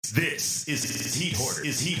This is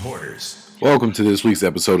Heat Hoarders. Welcome to this week's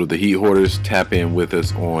episode of the Heat Hoarders. Tap in with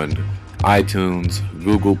us on iTunes,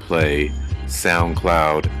 Google Play,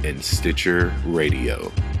 SoundCloud, and Stitcher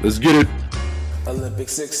Radio. Let's get it. Olympic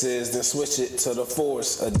sixes, then switch it to the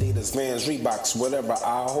force. Adidas, Vans, Reeboks, whatever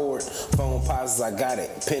I hoard. Phone posits, I got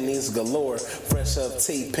it. Pennies galore. Fresh up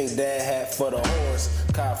tea, pink dad hat for the horse.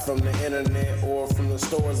 Cop from the internet or from the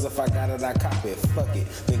stores. If I got it, I cop it. Fuck it,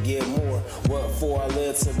 then get more. What for? I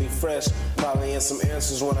live to be fresh. Probably in some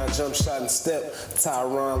answers when I jump, shot, and step.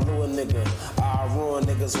 Tyron Lue a nigga. I ruin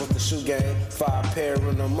niggas with the shoe game. 5 pair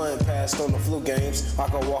in a month, passed on the flu games. I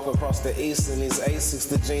can walk across the east in these Asics.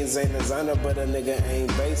 The jeans ain't designer, but a nigga ain't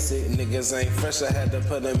basic. Niggas ain't fresh, I had to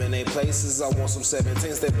put them in their places. I want some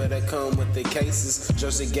 17s, they better come with the cases.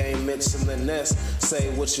 Jersey game, Mitch in the nest. Say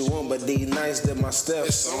what you want, but D nice did my steps.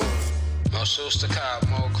 It's on. More shoes to cop,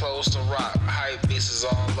 more clothes to rock. Hype pieces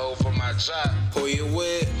all over my job. Who you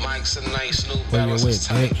with? Mike's a nice, New Balance is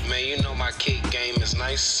tight. Man, you know my kick game is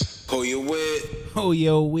nice. Who you with? Who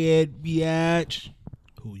you with, biatch?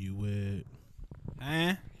 Who you with?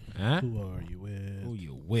 Huh? Who are you with? Who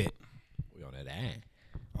you with? We on that ad.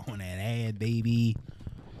 On that ad, baby.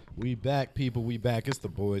 We back, people. We back. It's the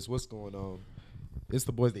boys. What's going on? It's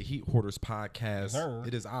the boys, the Heat Hoarders podcast. Sir.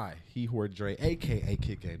 It is I, Heat Hoard Dre, a.k.a.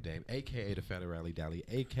 Kick Game Dame, a.k.a. the Federal Rally Dally,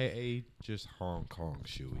 a.k.a. just Hong Kong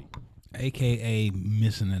Shuey, A.K.A.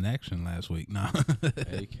 missing in action last week. Nah.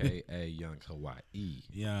 a.k.a. Young Hawaii.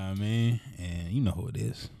 Yeah, I mean, and you know who it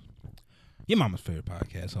is. Your mama's favorite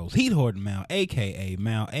podcast host, Heat Hoarding Mal, a.k.a.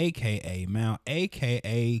 Mal, a.k.a. Mal,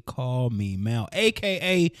 a.k.a. Call Me Mal,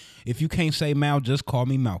 a.k.a. if you can't say Mal, just call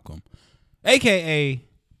me Malcolm, a.k.a.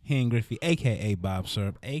 Hen Griffey, a.k.a. Bob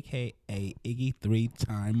Serb, a.k.a. Iggy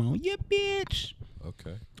 3-time on ya, bitch.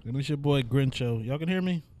 Okay. And it's your boy Grincho. Y'all can hear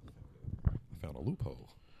me? I found a loophole.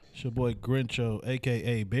 It's your boy Grincho,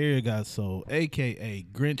 a.k.a. Barry Got Soul, a.k.a.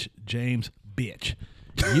 Grinch James Bitch.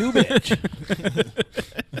 You bitch.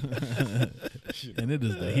 And it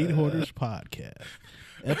is the Heat Hoarders podcast.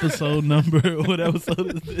 Episode number, what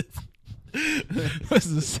episode is this? This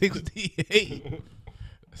is 68.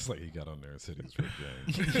 It's like he got on there and said he was for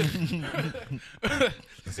James.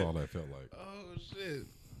 That's all that felt like.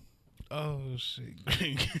 Oh, shit.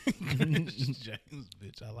 James,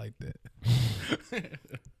 bitch. I like that.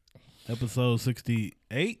 Episode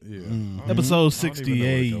 68? Yeah. Episode I don't even know where to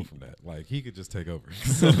 68. go from that. Like, he could just take over.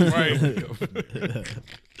 Right.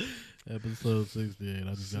 Episode 68.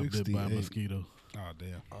 I just got bit by a 68. mosquito. Oh,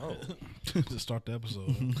 damn. Oh. To start the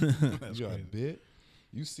episode. That's You got crazy. bit?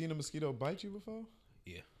 You seen a mosquito bite you before?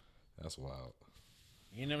 Yeah. That's wild.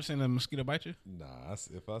 You ain't never seen a mosquito bite you? Nah,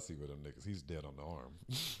 if I see with them niggas, he's dead on the arm.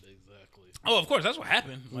 Exactly. Oh, of course. That's what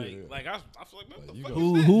happened. Yeah. Like I feel like, what the you fuck?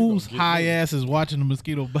 go- Whose get high me. ass is watching a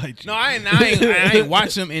mosquito bite you? No, I ain't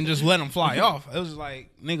watch him and just let him fly off. It was just like,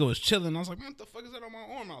 nigga was chilling. I was like, man, what the fuck is that on my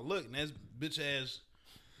arm? I look, and that bitch ass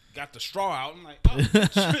got the straw out. I'm like, oh, shit.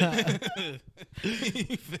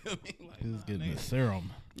 You feel me? Like, He was nah, getting nigga. the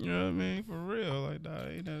serum. You know what I mean? For real. Like, nah,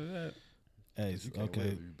 ain't none of that. Hey, You can't okay. wait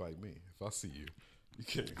till you bite me. If I see you, you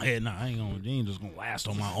can't. Hey, nah, I ain't gonna, you ain't just gonna last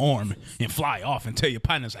on my arm and fly off and tell your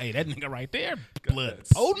partners, hey, that nigga right there, blood that-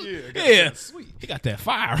 potent. yeah, got Yeah, that sweet. he got that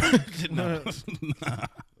fire.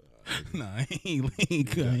 nah, he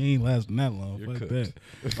ain't lasting that long. You're Fuck cooked.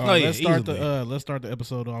 that. All Oh, right, yeah, let's start the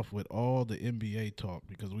episode off with all the NBA talk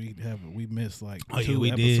because we missed like Oh, yeah, 2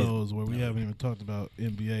 we did. episodes where we haven't even talked about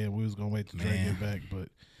NBA and we was gonna wait till Dre Man. get back, but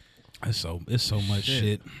It's so much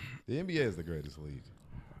shit. The NBA is the greatest league.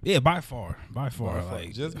 Yeah, by far.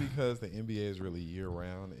 Like, Just because the NBA is really year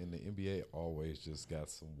round, and the NBA always just got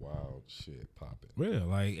some wild shit popping. really,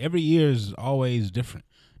 like every year is always different.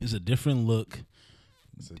 It's a different look.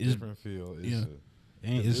 It's a It's- different feel. It's yeah.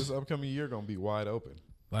 And this it's upcoming year gonna be wide open.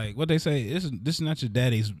 like what they say. This is not your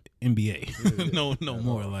daddy's NBA. Yeah, no at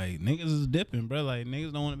more. all. Like niggas is dipping, bro. Like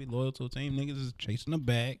niggas don't want to be loyal to a team. Niggas is chasing the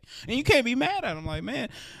bag, and you can't be mad at them. Like man,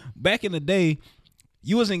 back in the day,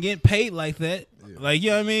 you wasn't getting paid like that. Yeah. Like you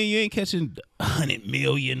know what I mean. You ain't catching 100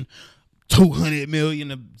 million. 200 million,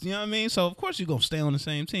 you know what I mean? So of course you gonna stay on the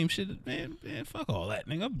same team. Shit, man, fuck all that,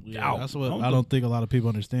 nigga. I'm out. that's what I don't think a lot of people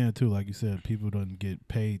understand too. Like you said, people don't get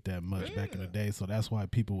paid that much back in the day, so that's why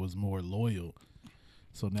people was more loyal.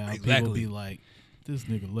 So now people Exactly. be like, "This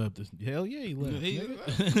nigga left. This hell yeah, he left. He-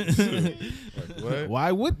 nigga." Like what?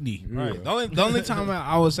 Why wouldn't he? Right. The only time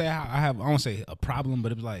I would say I won't say a problem,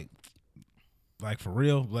 but it was like for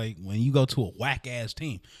real, like when you go to a whack ass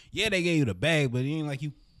team, yeah, they gave you the bag, but it ain't like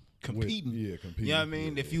you competing. competing. You know what I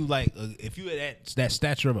mean? Yeah, If you like, if you had that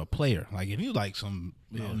stature of a player, like if you like some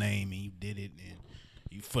no name and you did it and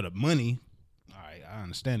you for the money, all right, I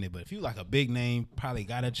understand it. But if you like a big name, probably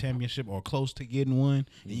got a championship or close to getting one,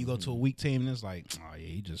 and you go to a weak team, and it's like, oh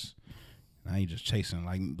yeah, now you just chasing.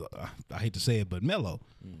 Like, I hate to say it, but Melo.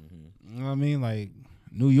 You know what I mean? Like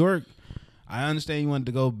New York. I understand you wanted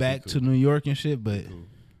to go back to New York and shit, but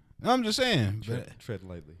I'm just saying. Tread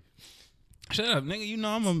lightly. Shut up, nigga. You know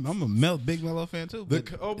I'm a big Melo fan too.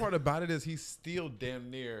 The old part about it is he's still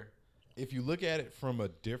damn near. If you look at it from a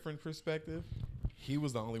different perspective, he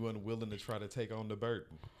was the only one willing to try to take on the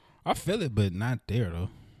burden. I feel it, but not there though.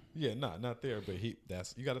 Yeah, not there, but you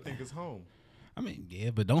got to think it's home. I mean, yeah,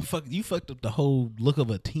 but you fucked up the whole look of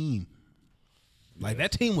a team. Like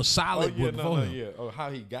that team was solid before him. Yeah. Oh,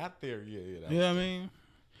 how he got there, yeah. You know what I mean?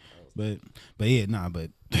 But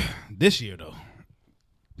this year though,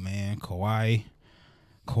 man, Kawhi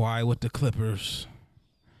with the Clippers.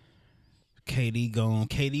 KD gone.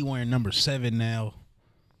 KD wearing number 7 now.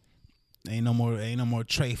 Ain't no more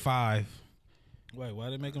Trey 5. Wait, why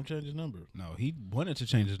did they make him change his number? No, he wanted to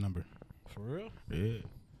change his number. For real? Yeah.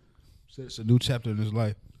 So it's a new chapter in his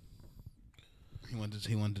life. He wanted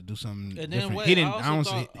to do something And then different. wait, He didn't. I don't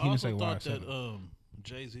also say. thought, He didn't say why. that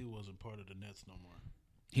Jay-Z wasn't part of the Nets no more.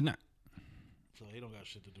 He not. So he don't got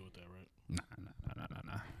shit to do with that, right?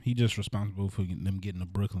 Nah. He just responsible for them getting to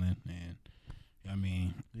Brooklyn, and I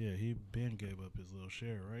mean, yeah, he gave up his little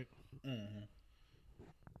share, right? Mm-hmm.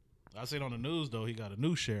 I seen on the news though he got a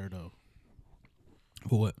new share though.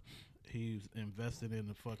 for what? He's invested in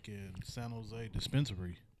the fucking San Jose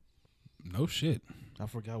dispensary. No shit. I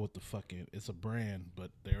forgot what the fucking. It's a brand, but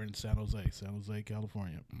they're in San Jose,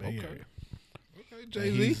 California, Bay Area. Okay,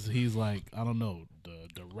 Jay-Z. He's like, I don't know, the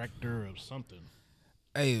director of something.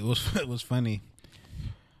 Hey, it was funny.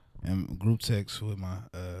 And group text with my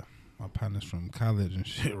partners from college and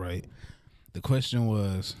shit, right? The question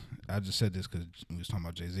was, I just said this because we was talking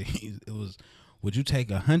about Jay-Z. It was, would you take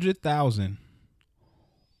 100,000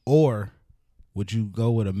 or would you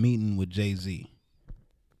go with a meeting with Jay-Z?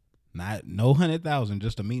 No 100,000,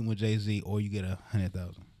 just a meeting with Jay-Z, or you get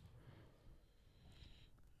 100,000.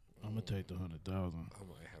 I'm gonna take the 100,000. I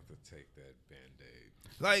might have to take that Band-Aid.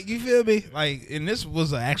 Like, you feel me? Like, and this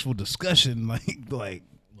was an actual discussion. Like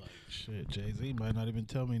shit, Jay-Z might not even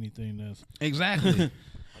tell me anything. That's exactly.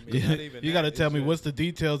 I mean, not even you that, got to tell me just, what's the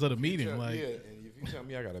details of the meeting. yeah, Like, and if you tell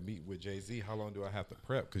me I got to meet with Jay-Z, how long do I have to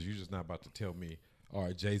prep? Because you're just not about to tell me, all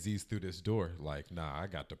right, Jay-Z's through this door. Like, nah, I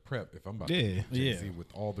got to prep if I'm about to meet Jay-Z with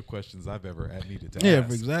all the questions I've ever needed to ask. Yeah,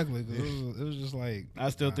 exactly. It was just like, I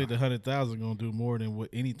still think the 100,000 gonna do more than what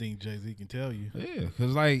anything Jay-Z can tell you. yeah,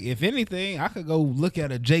 because like, if anything, I could go look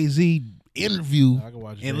at a Jay-Z interview I can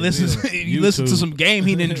watch and Jay-Z listen. on You listen to YouTube. some game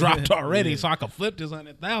he didn't dropped already, Yeah. so I could flip this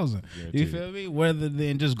 100,000. You Guaranteed. feel me? Rather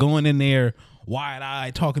than just going in there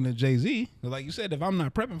wide-eyed talking to Jay-Z. Like you said, if I'm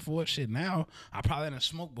not prepping for it, shit, now I probably didn't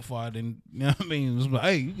smoke before I didn't. You know what I mean? It was like,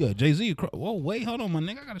 hey, you got Jay-Z. Whoa, wait, hold on, my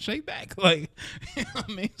nigga, I gotta shake back. Like, you know what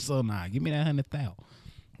I mean? So nah, give me that 100,000.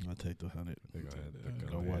 I'll take the 100. Go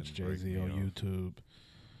Go ahead watch and break Jay-Z me on off. YouTube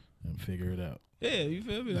and figure it out. Yeah, you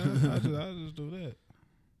feel me? I'll just do that.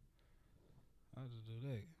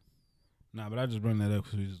 Nah, but I just bring that up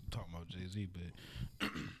because we was talking about Jay-Z. But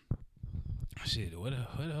shit, what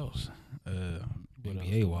else?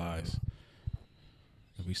 NBA wise,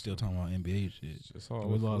 if we still talking about NBA shit. Just all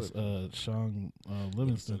We the lost flip. Sean Livingston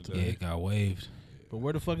Livingston, today. Yeah, it got waived. But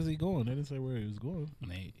where the fuck is he going? They didn't say where he was going.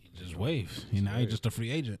 And they just waived. You know, he's just a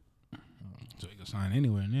free agent, so he can sign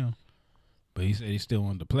anywhere now. But he said he still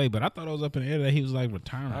wanted to play. But I thought it was up in the air that he was like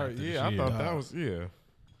retiring. after this I year. thought that was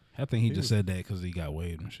I think he he just was- said that because he got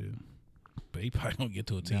waived and shit. But he probably don't get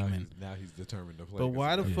to a team and. Now he's determined to play. But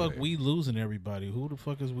why the 'cause fuck yeah. we losing everybody? Who the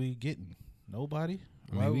fuck is we getting? Nobody?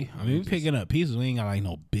 I mean, we picking up pieces. We ain't got like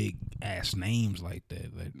no big ass names like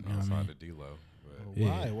that. Like, you know what I outside mean? of D-Lo? But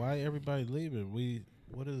Yeah. Why everybody leaving?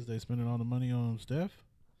 What is they spending all the money on Steph?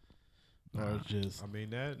 Or it's just I mean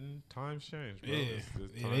that and times change, bro. Yeah, It's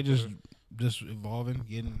yeah, time they to- just evolving,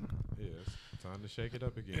 getting. it's time to shake it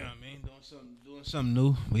up again. You know what I mean? Doing something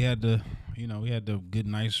new. We had the good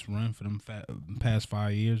nice run for them past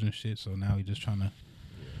 5 years and shit. So now we just trying to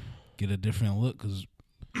get a different look because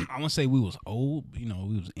I won't say we was old. You know,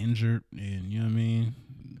 we was injured and you know what I mean.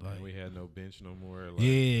 Like We had no bench no more.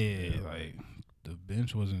 Like, like the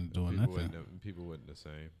bench wasn't doing people nothing. People wasn't the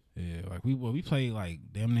same. Yeah, like we played like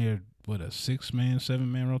damn near what a 6-man,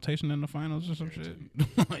 7-man rotation in the finals or some shit.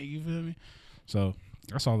 Like, you feel me? So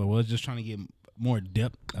that's all it was. Just trying to get more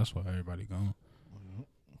depth. That's why everybody gone.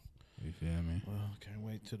 You feel me? well, can't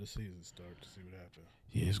wait till the season starts to see what happens.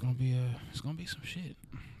 Yeah, it's gonna be some shit.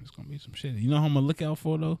 It's gonna be some shit. You know who I'm gonna look out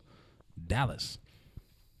for though? Dallas.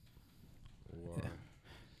 Wow.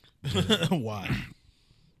 Why?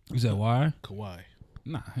 You said why? Kawhi.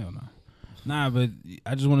 Nah, hell no. Nah, but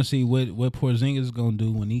I just want to see what Porzingis is gonna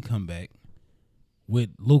do when he come back with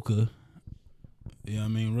Luka. You know what I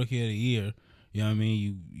mean? Rookie of the year. You know what I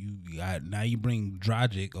mean? You got now you bring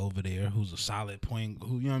Dragic over there, who's a solid point.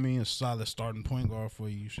 Who you know what I mean? A solid starting point guard for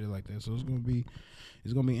you, shit like that. So it's gonna be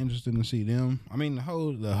interesting to see them. I mean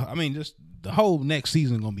just the whole next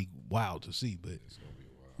season gonna be wild to see, but.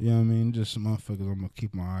 You know what I mean? Just some motherfuckers. I'm gonna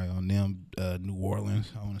keep my eye on them. New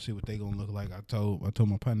Orleans. I want to see what they gonna look like. I told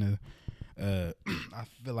my partner. I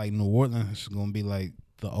feel like New Orleans is gonna be like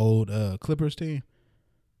the old Clippers team.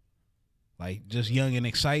 Like just young and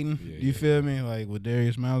exciting. You feel me? Like with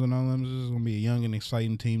Darius Miles and all them, this is gonna be a young and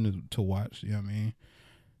exciting team to watch. You know what I mean?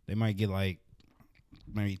 They might get like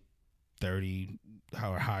maybe 30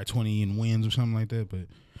 or high 20 in wins or something like that. But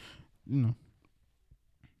you know.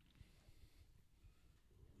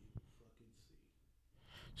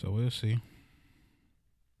 So we'll see.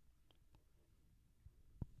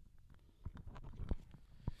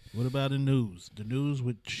 What about the news? The news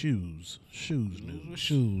with shoes. Shoes news. With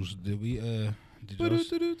shoes. Did we did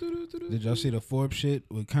y'all see the Forbes shit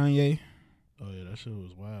with Kanye? Oh yeah, that shit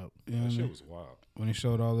was wild. That shit was wild. When he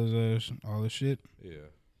showed all his shit. Yeah.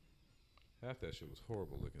 Half that shit was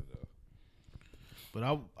horrible looking though. But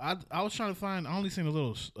I was trying to find. I only seen a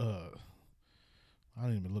little. I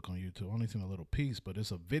didn't even look on YouTube. I only seen a little piece, but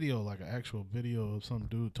it's a video, like an actual video of some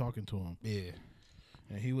dude talking to him. Yeah.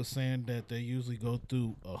 And he was saying that they usually go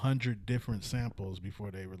through 100 different samples before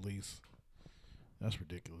they release. That's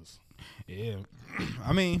ridiculous. Yeah.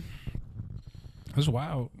 I mean, that's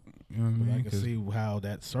wild. You know what I mean? I can see how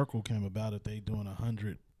that circle came about if they doing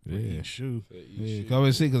 100 for each shoe. Yeah,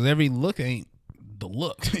 because every look ain't the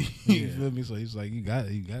look. You feel me? So he's like, you got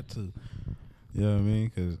to. You know what I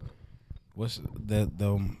mean? Because what's that?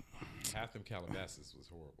 Half them Calabasas was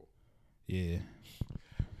horrible. Yeah.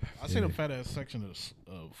 I seen a fat ass section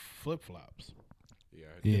of flip flops. Yeah.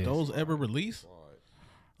 Did those ever release?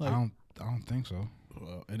 Like, I don't think so.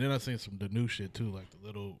 And then I seen the new shit too, like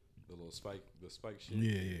the spike shit.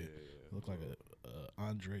 Yeah. Looked like a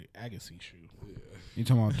Andre Agassi shoe. Yeah. You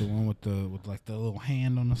talking about the one with like the little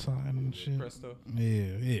hand on the side and shit? Presto.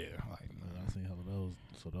 Yeah. Like I seen how those.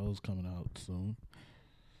 So those coming out soon.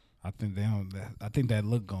 I think that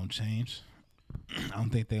look gonna change. I don't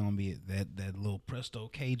think they gonna be that little Presto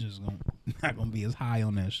cage is not gonna be as high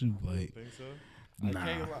on that shoe. Like, think so?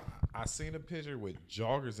 Nah. I seen a picture with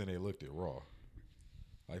joggers and they looked at raw.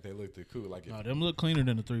 Like they looked at cool. Like them look cleaner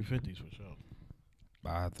than the 350s for sure.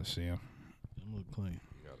 I have to see them. Them look clean.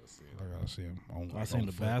 You gotta see I gotta see them. I seen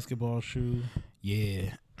the basketball shoe.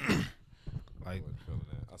 Yeah. Like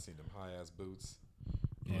I seen them high ass boots.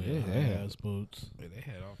 Yeah, they had boots. Yeah, they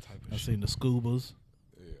had all type of I shit. seen the scubas.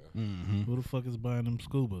 Yeah. Mm-hmm. Who the fuck is buying them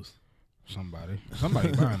scubas? Somebody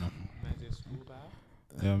buying them.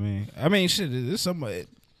 You know what I mean, shit. It's somebody.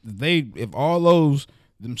 If all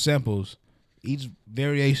them samples, each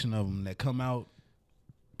variation of them that come out,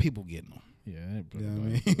 people getting them. Yeah, you know what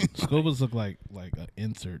I mean. Scubas look like an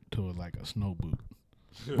insert to a snow boot.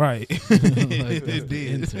 Right. It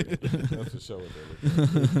did. That's for sure what they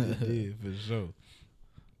look like. It did for sure.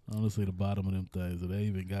 Honestly, the bottom of them things, they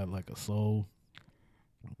even got like a sole.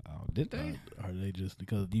 Oh, did they? Or they just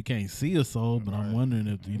because you can't see a sole? But I'm wondering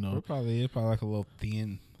if it's probably like a little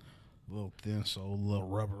thin sole, a little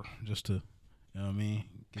rubber, just to, you know what I mean,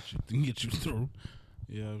 get you through.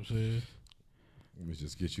 You know what I'm saying? Let me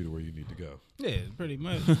just get you to where you need to go. Yeah, pretty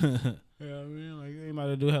much. You know what I mean? Like you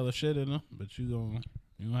might do hella shit in them, but you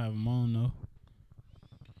gonna have them on though.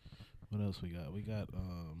 What else we got? We got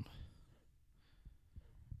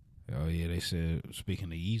Oh yeah, they said speaking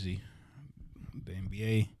of Yeezy, the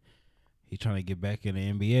NBA, he trying to get back in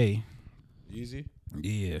the NBA. Easy.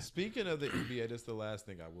 Yeah. Speaking of the NBA, that's the last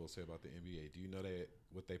thing I will say about the NBA. Do you know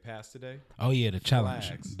what they passed today? Oh yeah, the challenge,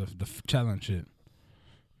 Flags. the challenge shit.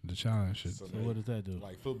 The challenge shit. So what does that do?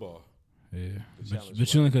 Like football. Yeah, challenge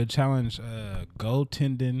but you only could challenge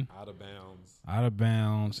goaltending, out of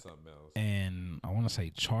bounds, something else, and I want to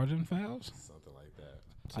say charging fouls, something like that.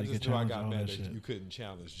 So I you just can knew I challenge got all mad that that shit. you couldn't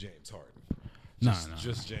challenge James Harden. Nah.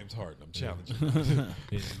 Just James Harden. I'm challenging.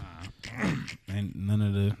 Yeah, nah. And none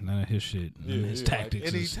of his shit, none of his tactics.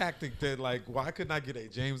 Like any tactic that why couldn't I get a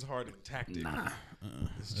James Harden tactic? Nah,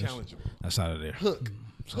 it's challengeable. That's out of there.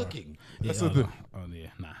 Hooking. Yeah, That's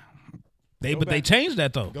nah. They changed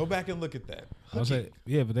that though. Go back and look at that. But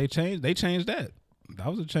they changed that. That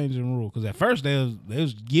was a change in rule because at first they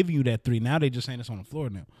was giving you that 3. Now they just saying it's on the floor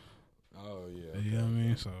now. Oh yeah. You know what I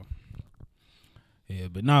mean? So yeah,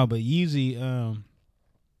 but Yeezy,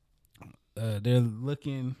 they're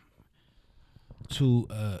looking. to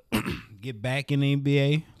get back in the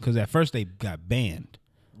NBA because at first they got banned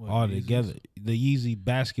altogether. The Yeezy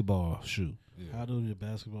basketball shoe. Yeah. How do the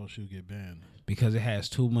basketball shoe get banned? Because it has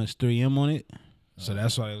too much 3M on it. So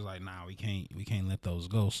that's why it was like, nah, we can't let those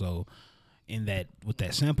go. So with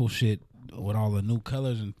that sample shit, with all the new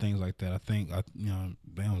colors and things like that, I think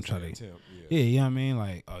they don't try to. Yeah, you know what I mean?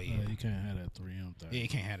 Like, oh yeah, you can't have that 3M thing. Yeah, you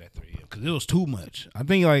can't have that 3M because it was too much. I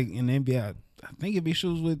think like in the NBA, I think it'd be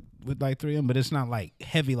shoes with like 3M, but it's not like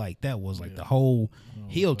heavy like that. Was like the whole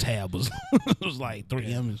heel tab was was like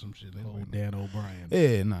 3M and some shit. Old Dan O'Brien.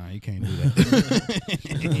 Yeah, nah, you can't do that.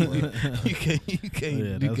 you can't.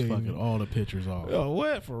 Yeah, that's fucking all the pictures off. Oh,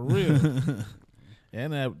 what for real?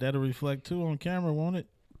 And that'll reflect too on camera, won't it?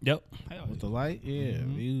 Yep. With the light, yeah,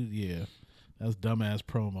 yeah. That's dumbass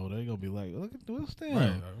promo. They gonna be like, look at what's that?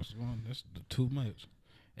 Right. That's too much.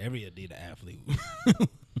 Every Adidas athlete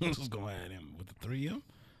was going at him with the 3M.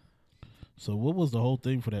 So what was the whole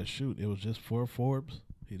thing for that shoot? It was just for Forbes.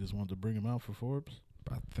 He just wanted to bring him out for Forbes.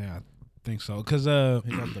 I think so. Cause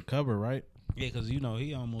he got the cover, right? Yeah, cause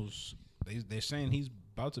he almost they're saying he's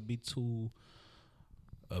about to be to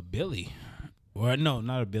a Billy. Or no,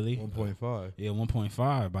 not a Billy. 1.5. Yeah,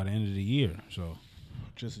 1.5 by the end of the year. So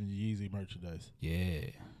just in Yeezy merchandise. Yeah.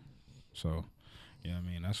 So yeah, I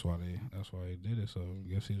mean that's why they did it. So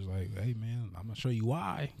I guess he was like, "Hey man, I'm gonna show you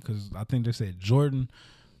why." Because I think they said Jordan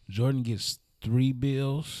gets 3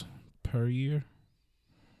 bills per year,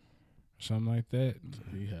 something like that.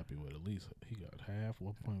 So he happy with at least he got half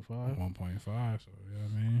 1.5. 1.5. So yeah, I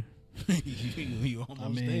mean. you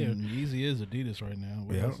almost there. Yeezy is Adidas right now.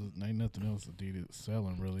 Ain't nothing else Adidas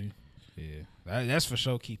selling really. Yeah, that's for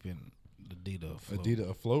sure keeping Adidas afloat. Adidas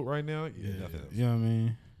afloat right now. Yeah, nothing else. You know what I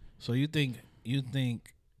mean? So you think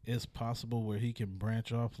it's possible where he can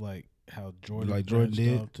branch off like how Jordan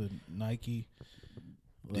did off to Nike?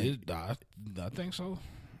 I think so.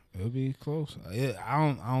 It'll be close.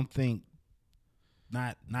 I don't think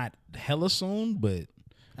not hella soon, but.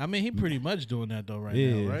 I mean, he pretty much doing that though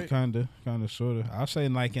now, right? Kind of, sort of. I'll say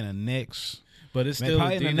like in the next, but it's still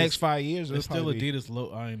probably Adidas, in the next 5 years. It's still Adidas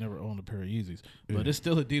logo. I ain't never owned a pair of Yeezys, but it's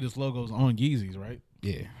still Adidas logos on Yeezys, right?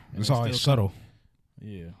 Yeah, it's always subtle.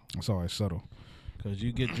 Yeah, it's always subtle. Because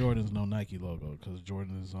you get Jordan's no Nike logo because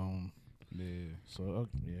Jordan is on. Yeah, so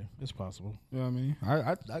yeah, it's possible. You know what I mean?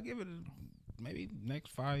 I give it maybe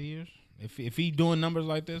next 5 years. If he doing numbers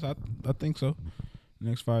like this, I think so.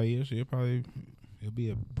 Next 5 years, it'll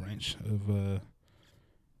be a branch of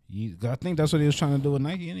I think that's what he was trying to do with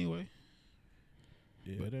Nike anyway.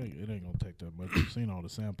 Yeah, but it ain't gonna take that much. You've seen all the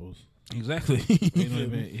samples. Exactly.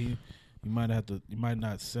 You might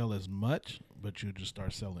not sell as much, but you just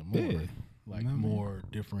start selling more. Like more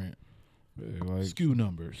different like SKU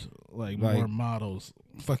numbers, like more models.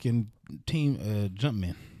 Fucking team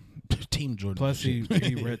Jumpman. Team Jordan. Plus he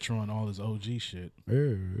retro on all his OG shit. Yeah,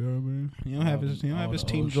 you know what I mean? You don't have his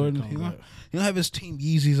team Jordan. You don't have his team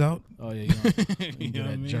Yeezys out. Oh yeah, you know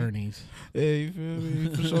what I mean? Journeys. Yeah, you feel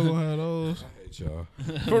me? For sure gonna have those. I hate y'all.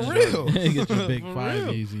 For real. Get your big 5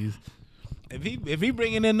 Yeezys. If he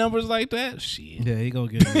bringing in numbers like that, shit. Yeah, he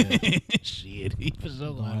gonna get that. Shit, he for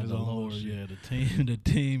sure gonna have his own shit. Yeah, the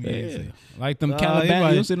team. Yeah. Like them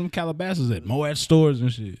Calabasas. You see them Calabasas at Moat stores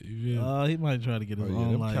and shit. He might try to get his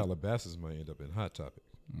own. Them Calabasas might end up in Hot Topic.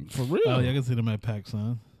 For real. Oh yeah, I can see them at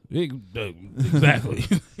PacSun. Exactly.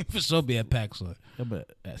 For sure be at PacSun. Yeah,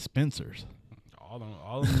 but at Spencer's. All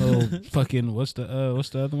them little fucking what's the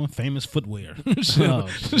other one? Famous footwear. shit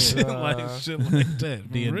like that.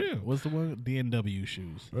 For real. What's the one? DNW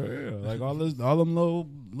shoes. Yeah, like all them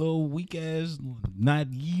little weak ass, not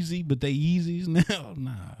Yeezy, but they Yeezys now.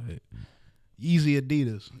 Nah, Yeezy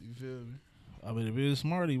Adidas. You feel me? I mean, if he was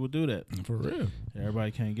smart, he would do that. For real.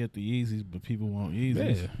 Everybody can't get the Yeezys, but people want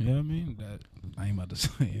Yeezys. Yeah, you know what I mean? I ain't about to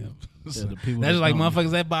say him. Yeah, that's like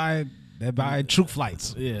motherfuckers that buy True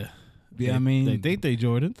Flights. Yeah. Yeah, I mean, they think they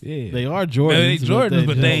Jordans. Yeah, they are Jordans. They Jordans,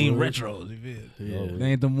 but they ain't retros. Yeah, they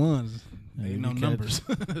ain't them ones. They ain't no numbers.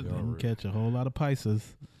 You catch a whole lot of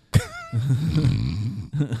Pisces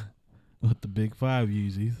with the big 5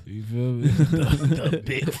 Yeezys. You feel me? the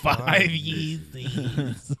big 5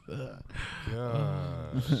 Yeezys.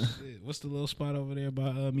 What's the little spot over there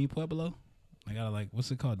by Mi Pueblo? I got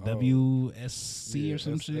what's it called? WSC or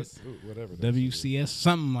some shit? Whatever. WCS,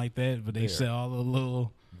 something like that. But they sell all the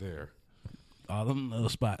little. All them little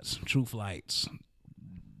spots. True Flights.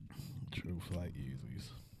 True Flight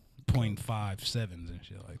Yeezys. 0.57s and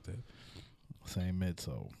shit like that. Same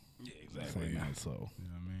midsole. Yeah, exactly. Same midsole. You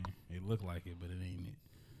know what I mean? It look like it, but it ain't it.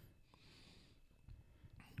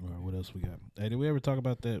 All right, what else we got? Hey, did we ever talk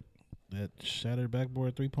about that shattered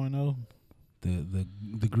backboard 3.0?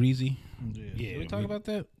 the greasy. Yeah. Did we talk about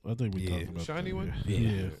that? I think we talked about shiny that. one.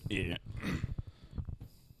 Yeah.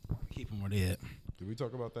 Keep them where they at. Did we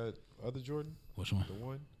talk about that other Jordan? Which one?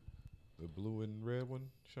 The blue and red one,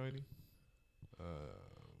 shiny.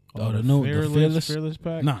 The new Fearless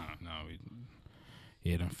pack. No.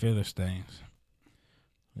 Them Fearless things.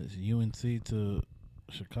 It's UNC to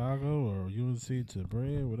Chicago or UNC to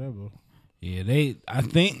Brea, whatever. Yeah, I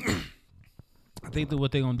think that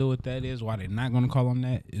what they're gonna do with that is why they're not gonna call them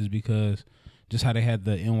that is because just how they had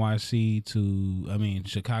the NYC to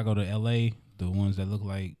Chicago to LA, the ones that look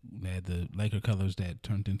like they had the Laker colors that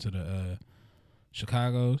turned into the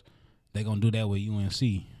Chicago's, they're gonna do that with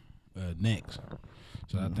UNC next.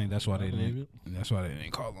 So I think that's why they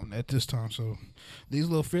didn't call them that this time. So these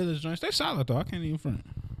little Fearless joints, they solid though. I can't even front.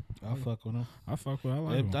 I fuck with them. I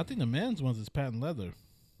like them. I think the men's ones is patent leather.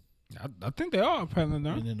 I think they are patent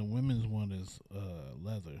leather. And then the women's one is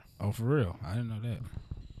leather. Oh, for real? I didn't know that.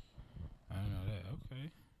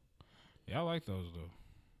 Okay. Yeah, I like those though.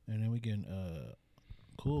 And then we getting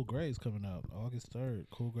Cool Grays coming out August 3rd.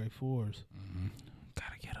 Cool Gray 4s. Mm-hmm.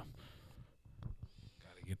 Gotta get them.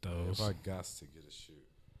 Gotta get those. If I got to get a shoe,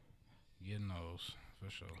 getting those for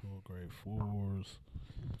sure. Cool Gray 4s.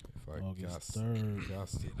 If I August 3rd.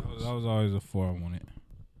 That was always a 4 I wanted.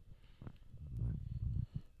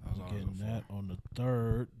 Getting that on the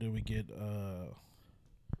 3rd. Then we get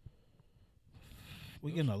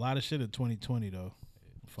we getting a lot of shit in 2020 though.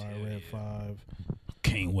 Fire Red 5.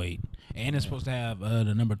 Can't wait. And it's supposed to have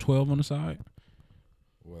the number 12 on the side.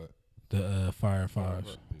 What? The Fire 5s.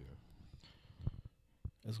 Yeah.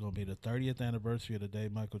 It's gonna be the 30th anniversary of the day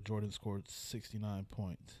Michael Jordan scored 69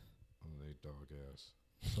 points. Oh, they dog ass.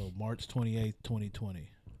 So March 28th,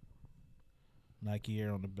 2020. Nike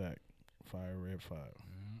Air on the back. Fire Red 5.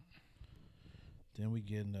 Mm-hmm. Then we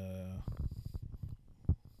getting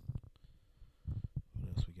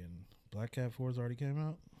what else we getting? Black Cat 4s already came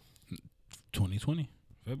out? 2020.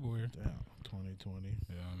 February. Damn, 2020.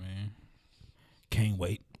 Yeah, man. Can't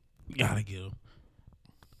wait. Gotta get them.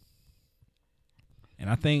 And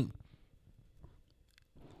I think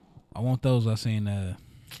I want those. I seen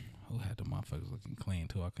who had the motherfuckers looking clean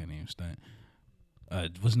too. I couldn't even stunt.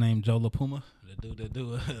 What's his name? Joe LaPuma, the dude that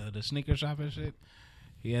do the sneaker shop and shit.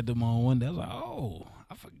 He had them on one day. I was like, oh,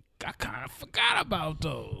 I kind of forgot about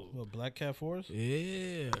those. What, Black Cat 4s?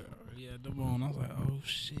 Yeah, he had them on. I was like, oh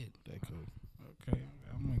shit, that cool. Okay,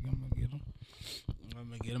 I'm gonna get them. I'm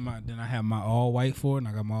gonna get them out. Then I have my all white for it, and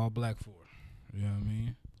I got my all black for it. You know what I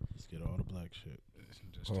mean? Let's get all the black shit.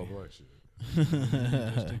 All black shit.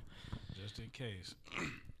 just in case.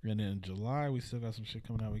 And then in July, we still got some shit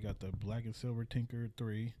coming out. We got the Black and Silver Tinker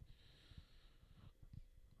 3.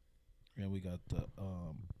 And we got the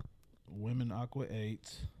Women Aqua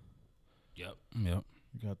 8s. Yep.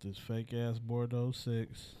 We got this fake ass Bordeaux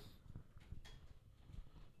 6.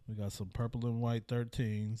 We got some purple and white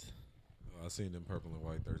 13s. Oh, I seen them purple and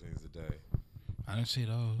white 13s today. I didn't see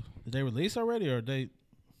those. Did they release already or they?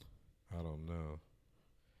 I don't know.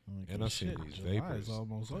 And I seen these July vapors. is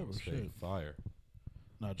almost over. Shit. Fire.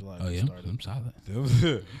 Not July. Oh yeah, started. I'm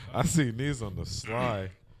solid. I seen these on the sly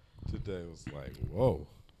today. It was like, whoa.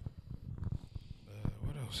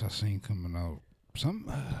 What else I seen coming out?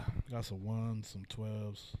 Some got some 1s, some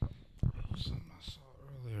 12s. Something I saw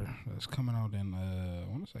earlier that's coming out in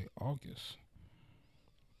I want to say August.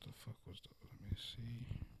 What the fuck was that? Let me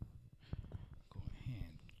see. Go ahead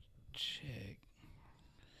and check.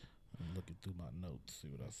 I'm looking through my notes, see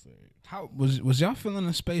what I said. How was y'all feeling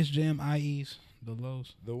the Space Jam IEs, the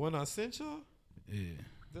lows? The one I sent y'all? Yeah.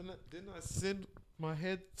 Didn't I send my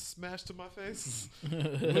head smashed to my face?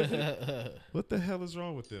 What the hell is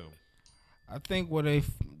wrong with them? I think what they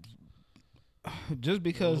just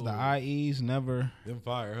because the IEs never them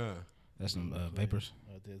fire, huh? That's some vapors.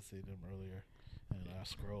 I did see them earlier, and I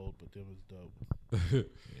scrolled, but them was dope. Yeah.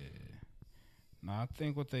 No, I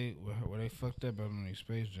think what they fucked up on these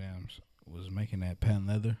Space Jams was making that patent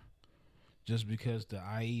leather. Just because the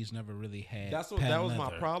IEs never really had that was my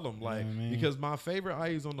problem. Like, you know what I mean? Because my favorite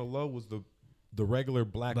IEs on the low was the regular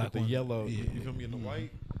black with the one. yellow, Yeah. you feel me, and the white.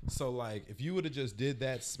 So like, if you would have just did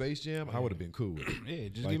that Space Jam, I would have been cool with it. Yeah,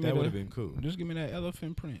 just like, give me that would have been cool. Just give me that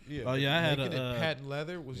elephant print. Yeah. Oh yeah, I had making it patent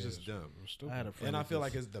leather was just dumb. I had a friend And I with feel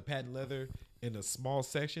this. like it's the patent leather in a small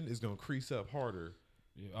section is gonna crease up harder.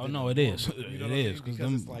 Yeah. Oh no, it is. You know It what I is mean?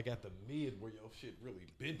 Because it's like at the mid where your shit really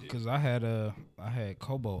bended. Because I had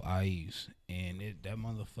Kobo IEs and that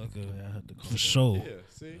motherfucker I had the for sure. Yeah,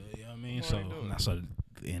 see? You know what I mean? Well, I know. So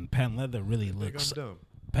and patent leather really looks I'm dumb.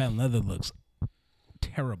 patent leather looks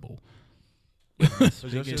terrible. So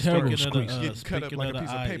your shit Terrible started squeeze. getting cut up like a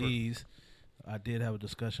piece of paper. IEs, I did have a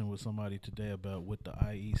discussion with somebody today about what the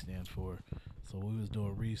IE stands for. So we was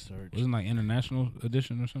doing research. Wasn't like International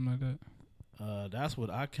Edition or something like that? That's what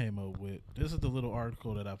I came up with. This is the little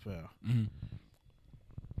article that I found. Mm-hmm.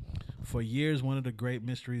 For years, one of the great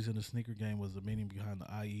mysteries in the sneaker game was the meaning behind the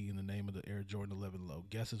IE in the name of the Air Jordan 11 low.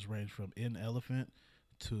 Guesses range from in elephant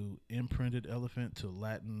to imprinted elephant to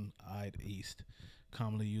Latin-eyed east,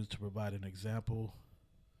 commonly used to provide an example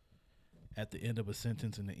at the end of a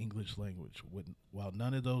sentence in the English language. While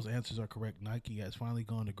none of those answers are correct, Nike has finally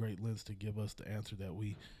gone to great lengths to give us the answer that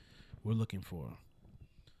we were looking for.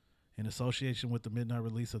 In association with the midnight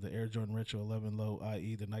release of the Air Jordan Retro 11 Low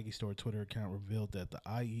IE, the Nike Store Twitter account revealed that the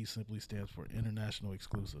IE simply stands for International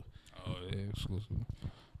Exclusive. Oh, yeah, exclusive.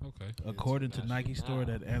 Okay. According to Nike Store,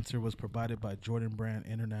 that answer was provided by Jordan Brand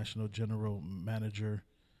International General Manager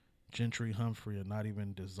Gentry Humphrey, and not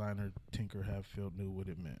even designer Tinker Hatfield knew what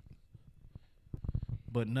it meant.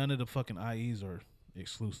 But none of the fucking IEs are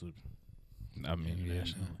exclusive. I mean, yeah.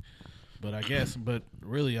 But I guess,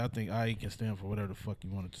 really, I think IE can stand for whatever the fuck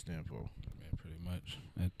you want it to stand for. Yeah, pretty much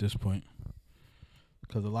at this point.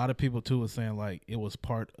 Because a lot of people, too, was saying, like, it was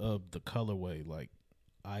part of the colorway. Like,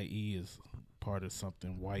 IE is part of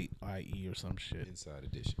something, white IE or some shit. Inside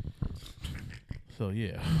edition. So,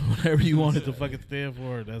 yeah, whatever you want it to fucking stand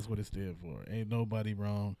for, that's what it stands for. Ain't nobody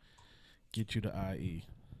wrong. Get you the IE.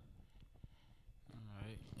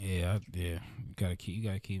 Yeah. You gotta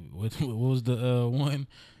keep. What was the one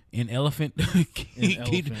in elephant? keep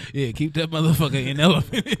that motherfucker in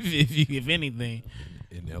elephant. if anything,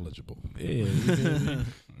 Ineligible. Yeah,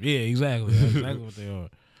 yeah, exactly. That's exactly what they are.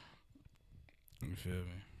 You feel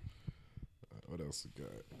me? What else we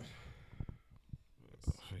got?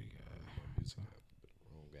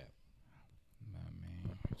 Wrong gap.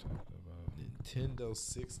 We talked about Nintendo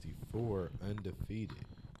 64 undefeated.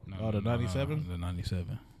 The 97? The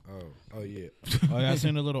 97. Oh yeah. I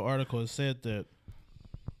seen a little article. It said that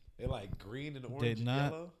They like green and orange they and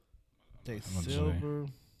not. yellow. They silver.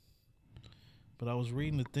 But I was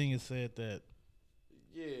reading the thing. It said that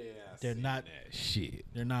they're not shit.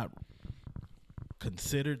 They're not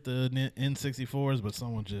considered the N64s, but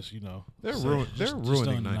someone just They're just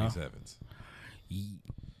ruining don't know. 97s.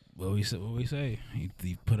 What we say?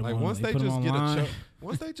 He put them Like on. once they put 'em just get online.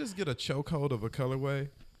 once they just get a chokehold of a colorway.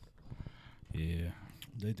 Yeah.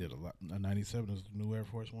 They did a lot. A 97 is the new Air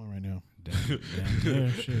Force One right now.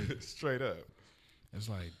 Damn shit. Straight up. It's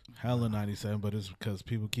like Hella 97, but it's because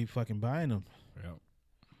people keep fucking buying them. Yep.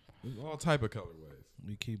 There's all type of colorways.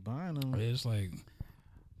 We keep buying them. It's like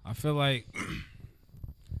I feel like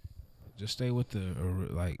just stay with the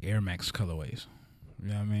like Air Max colorways. You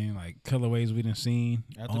know what I mean? Like colorways we done seen.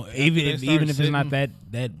 Even if it's not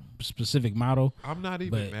that specific model. I'm not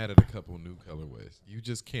even but, mad at a couple new colorways. You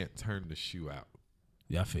just can't turn the shoe out.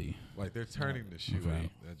 Yeah, I feel you. Like they're turning the shoe out.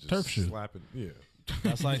 They're just Turf shoe. Slapping. Yeah.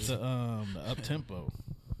 That's like the up tempo.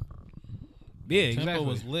 Yeah, Tempo exactly.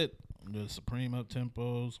 was lit. The Supreme up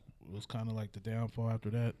tempos was kind of like the downfall after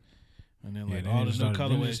that, and then like all the new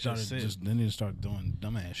colorways then they started doing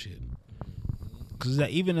dumbass shit. Cause that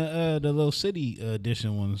even the little city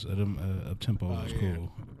edition ones of them up tempo was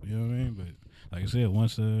cool. You know what I mean? But like I said,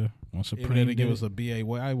 once Supreme they give us a BAY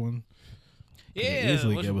one. Yeah,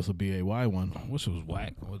 easily give us a BAY one, which was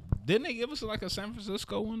whack. Didn't they give us like a San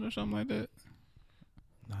Francisco one or something like that?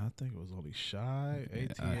 Nah, I think it was only Shy,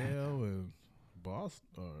 ATL, and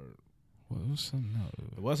Boston. Or it was something else.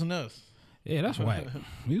 It wasn't us. Yeah, that's whack.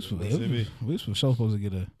 We was so supposed to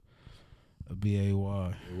get a BAY.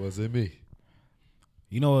 It wasn't me.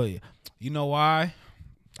 You know why?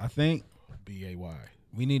 I think BAY.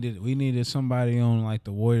 We needed somebody on like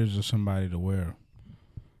the Warriors or somebody to wear 'em.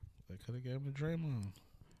 They could have gave him to Draymond.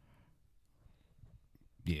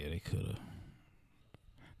 Yeah, they could have.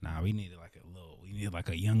 Nah, we needed like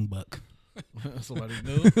a young buck. Somebody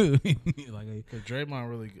new. Cause Draymond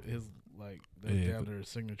really down their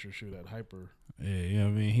signature shoe, that hyper. Yeah, you know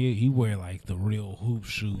what I mean. He wear like the real hoop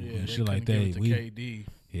shoe and shit like that. KD.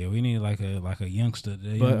 Yeah, we need like a youngster.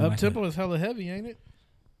 But up tempo is hella heavy, ain't it?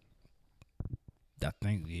 I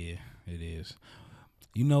think it is.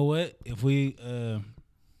 You know what? If we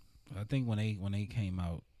I think when they came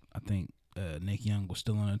out, I think Nick Young was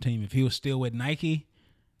still on the team. If he was still with Nike,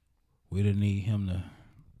 we didn't need him to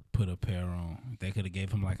put a pair on. They could have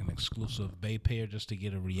gave him like an exclusive Bay pair just to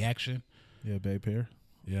get a reaction. Yeah, Bay pair.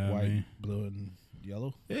 Yeah, white, I mean, blue, and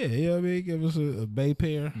yellow. Yeah, I mean, give us a Bay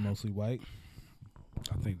pair, mostly white.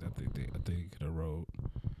 I think they could have rolled.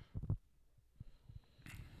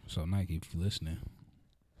 So Nike, if you're listening.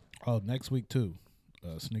 Oh, next week too,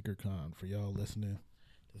 SneakerCon for y'all listening.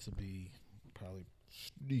 This will be probably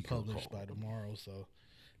published by tomorrow. So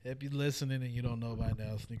If you're listening and you don't know by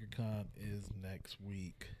now, SneakerCon is next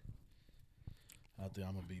week. I think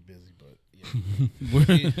I'm gonna be busy, but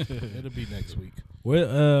yeah, it'll be next week. Where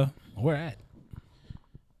at?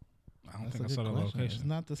 I don't think I saw the location. It's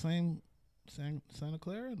not the same Santa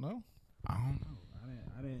Clara, no. I don't know.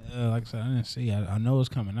 I didn't. Like I said, I didn't see. I know it's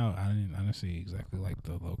coming out. I didn't see exactly like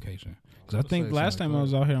the location. Because I think last time I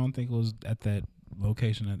was out here, I don't think it was at that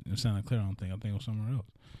location in Santa Clara. I think it was somewhere else.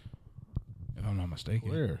 If I'm not mistaken.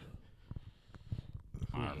 Where?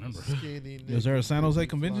 I don't remember. Is there a San Jose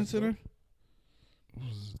Convention Center?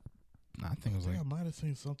 I think it was like. I might have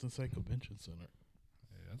seen something say Convention Center.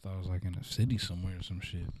 Yeah, I thought it was like in a city somewhere or some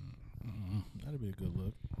shit. That'd be a good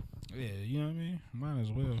look. Yeah, you know what I mean? Might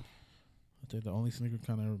as well. I think the only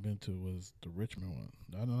SneakerCon I ever been to was the Richmond one.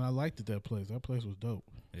 I liked it, that place. That place was dope.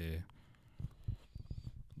 Yeah.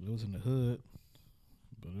 It was in the hood,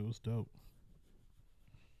 but it was dope.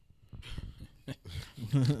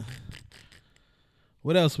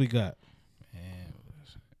 What else we got? Man, what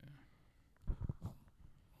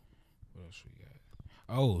else we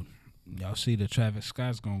got? Oh, y'all see the Travis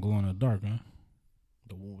Scott's gonna glow in the dark, huh?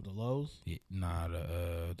 The one with the lows? Yeah, nah,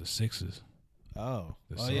 the sixes. Oh.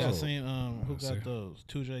 The Yeah, I sixes. seen who got Six. those?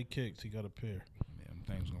 2J Kicks, he got a pair. Yeah, them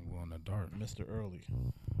things gonna glow in the dark. Mr. Early.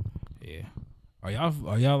 Yeah. Are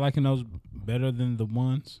y'all liking those better than the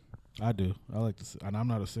ones? I do. I like to, and I'm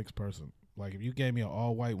not a 6 person. Like if you gave me an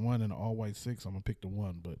all white 1 and an all white 6, I'm gonna pick the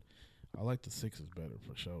 1. But I like the 6s better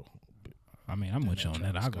for sure. I mean, I'm with you on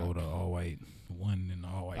that. I Travis go Scott. to all white 1 and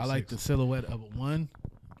all white. I like the 6. silhouette of a 1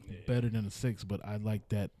 better than a 6, but I like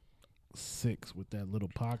that 6 with that little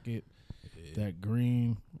pocket, that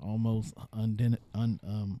green, almost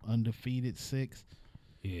undefeated 6.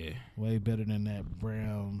 Yeah. Way better than that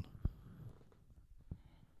brown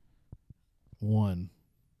 1.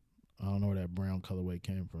 I don't know where that brown colorway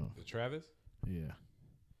came from. The Travis? Yeah.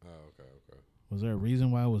 Oh, okay. Was there a reason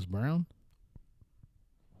why it was brown?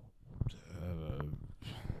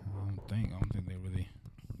 I don't think they really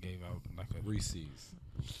gave out like a Reese's.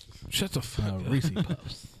 Shut the fuck up. Reese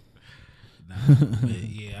Puffs. Nah, but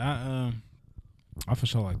yeah, I for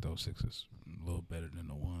sure like those 6s a little better than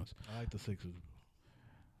the 1s. I like the 6s.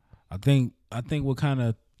 I think what kind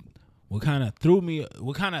of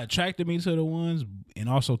attracted me to the 1s and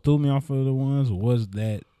also threw me off of the 1s was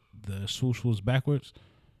that the swoosh was backwards.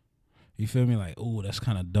 You feel me? Like, ooh, that's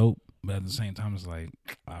kind of dope, but at the same time, it's like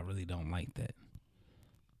I really don't like that.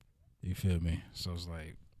 You feel me? So it's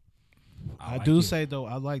like I like do it. say though,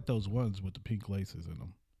 I like those ones with the pink laces in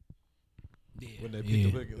them. Yeah, When they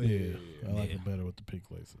yeah. pick the Yeah, I like it better with the pink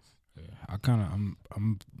laces. Yeah.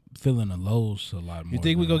 I'm feeling the lows a lot more. You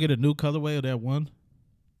think we now. gonna get a new colorway of that 1?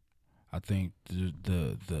 I think the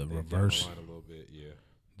They reverse, down the line a little bit,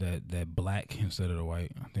 yeah. that black instead of the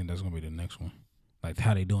white. I think that's gonna be the next one. Like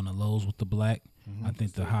how they doing the lows with the black. Mm-hmm. I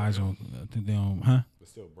think the highs on. I think they on. Huh? But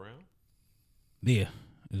still brown? Yeah,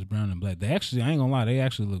 it's brown and black. They actually, I ain't gonna lie, they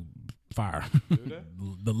actually look fire. Do they?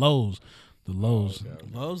 the lows, Okay.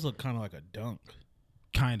 Those look kind of like a dunk.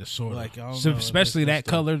 kind of sort of. Like, I don't know if especially it's that just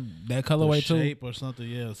color, that colorway The too. shape or something,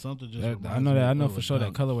 yeah, something just. I reminds know me that. I know of for a sure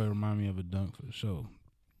dunk. that colorway remind me of a dunk for sure.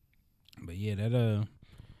 But yeah, that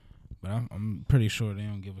but I'm pretty sure they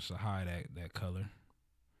don't give us a high that color.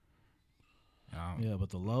 Yeah, but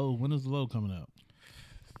the low. When is the low coming out?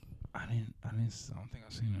 I don't think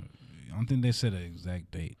I seen it. I don't think they said an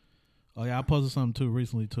exact date. Oh yeah, I posted something too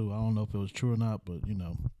recently too. I don't know if it was true or not, but you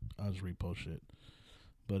know, I just repost shit.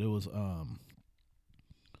 But it was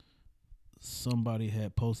somebody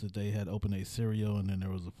had posted they had opened a cereal and then there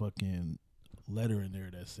was a fucking letter in there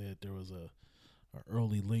that said there was a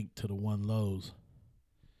early link to the 1 Lowe's.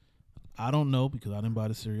 I don't know because I didn't buy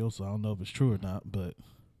the cereal, so I don't know if it's true or not. But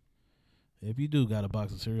if you do got a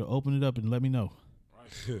box of cereal, open it up and let me know.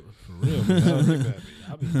 For real, man.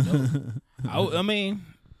 I'll be dope. I mean,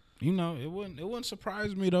 you know, it wouldn't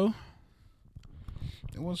surprise me though.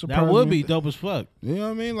 It wouldn't surprise That would me. be dope as fuck. You know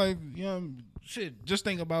what I mean? Like, you know, shit. Just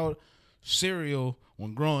think about cereal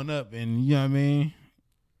when growing up, and you know what I mean.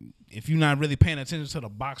 If you're not really paying attention to the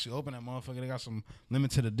box, you open that motherfucker. They got some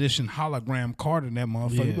limited edition hologram card in that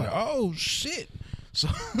motherfucker. Yeah. You're like, oh shit.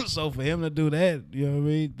 So for him to do that, you know what I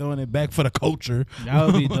mean, throwing it back for the culture. That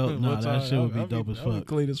would be dope. No, What's that all- shit would be that'd dope as that'd be fuck.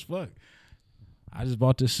 clean as fuck. I just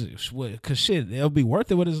bought this shit, cause shit, it'll be worth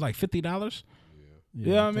it. What is it, like $50?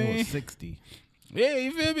 Yeah, Yeah, I if it was mean- 60. Yeah,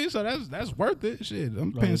 you feel me? So that's worth it. Shit,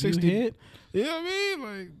 I'm Like, paying if you 60. hit- You know what I mean?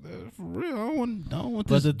 Like for real, I don't want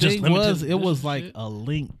But this. the just thing limited was, it was edition like shit. a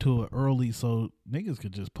link to it early, so niggas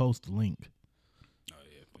could just post the link.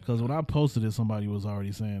 Because when I posted it, somebody was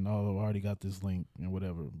already saying, "Oh, I already got this link and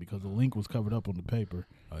whatever," because the link was covered up on the paper.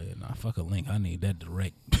 Oh yeah, nah, fuck a link. I need that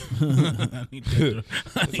direct. I need that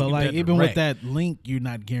So like, that even direct. with that link, you're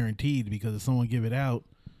not guaranteed because if someone give it out,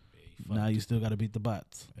 now you still got to beat the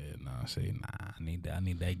bots. Yeah, nah, say nah. I need that. I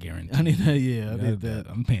need that guarantee. I need that. Yeah, I need that.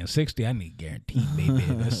 I'm paying $60. I need guaranteed, baby.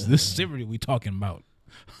 This series we talking about.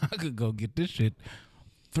 I could go get this shit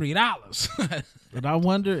 $3. But I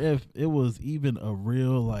wonder if it was even a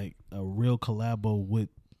real collabo with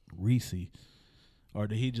Reese, or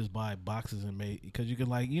did he just buy boxes and make? Because you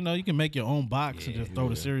can you can make your own box and just throw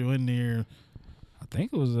the cereal in there. I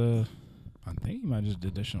think it was I think he might just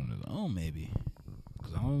did that shit on his own, maybe.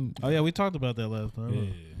 Oh yeah, we talked about that last time.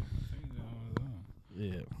 Yeah.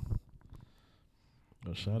 Yeah.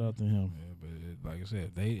 Well, shout out to him. Yeah, but like I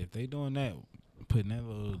said, if they doing that, putting that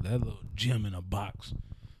little gem in a box,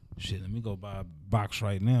 shit, let me go buy a box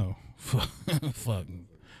right now. Fuck.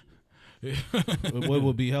 What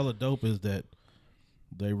would be hella dope is that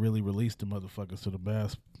they really released the motherfuckers to the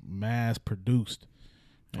mass produced.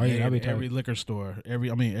 Oh yeah, that'd be every liquor store,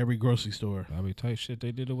 every grocery store. That'd be tight shit.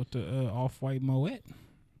 They did it with the off-white Moet.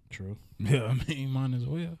 True. Yeah, I mean, mine as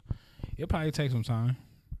well. It'll probably take some time.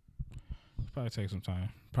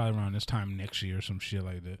 Probably around this time next year or some shit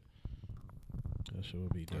like that. That shit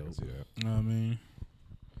would be dope. Yeah. You know what I mean?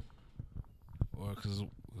 Or because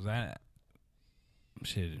that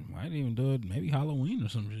shit, I didn't even do it. Maybe Halloween or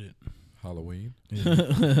some shit. Halloween. Yeah. You know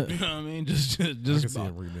what I mean? Just I can see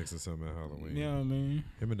him remixing something at Halloween. You know what I mean?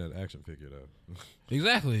 Him and that action figure though.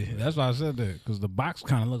 Exactly. That's why I said that, because the box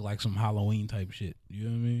kind of looked like some Halloween type shit. You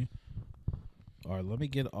know what I mean? All right, let me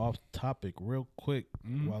get off topic real quick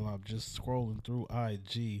while I'm just scrolling through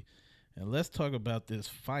IG, and let's talk about this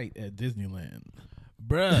fight at Disneyland.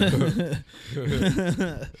 Bruh.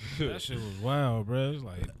 That shit was wild, bruh. It's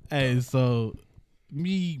like, Hey, so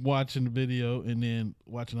me watching the video and then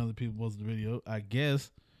watching other people post the video, I guess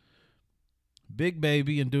Big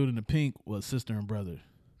Baby and Dude in the Pink was sister and brother.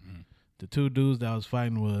 The two dudes that was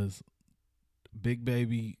fighting was Big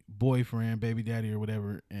Baby boyfriend, baby daddy or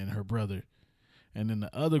whatever, and her brother. And then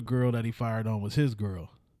the other girl that he fired on was his girl.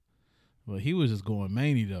 But he was just going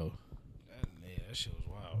manny though. that shit was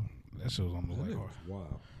wild. That shit was almost like hard.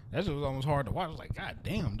 Wow. That shit was almost hard to watch. I was like, God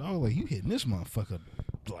damn, dog, like you hitting this motherfucker.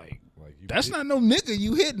 Like you that's big, not no nigga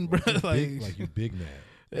you hitting, bro. like you big mad.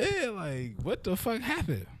 Yeah, like what the fuck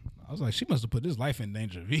happened? I was like, she must have put his life in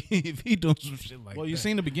danger if he doing some shit like that. Well, you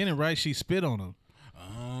seen the beginning, right? She spit on him.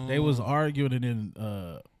 They was arguing, and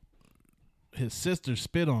then his sister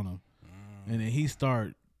spit on him, and then he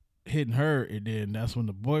started hitting her, and then that's when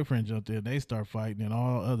the boyfriend jumped in. They start fighting, and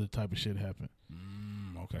all other type of shit happened.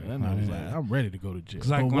 Okay, And I was like, I'm ready to go to jail.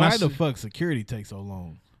 Like, but why the fuck security take so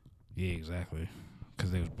long? Yeah, exactly.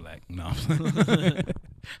 Because they was black. No.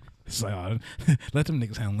 It's like, oh, let them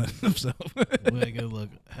niggas handle it themselves. Make it look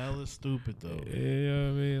hella stupid though. Yeah, you know what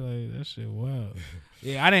I mean? Like that shit wild.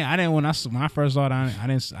 Yeah, I didn't when I first saw it, I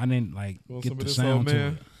didn't like get the sound to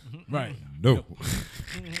it. Right. No.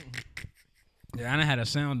 Yeah, I didn't have a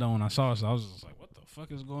sound on when I saw it, so I was just like, what the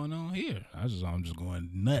fuck is going on here? I'm just going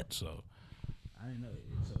nuts, so I didn't know.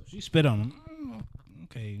 So she spit on him.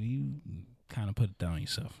 Okay, you kind of put it down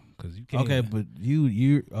yourself because you can't. Okay, but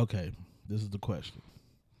you okay. This is the question.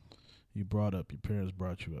 You brought up, your parents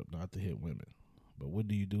brought you up not to hit women. But what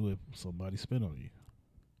do you do if somebody spit on you?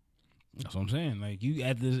 That's what I'm saying. Like, you,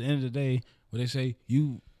 at the end of the day, what they say,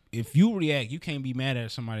 if you react, you can't be mad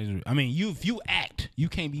at somebody's. I mean, if you act, you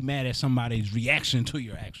can't be mad at somebody's reaction to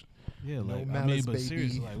your action. Yeah, No like, malice, but baby.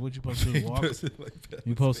 seriously, like, what you supposed to do? Walk?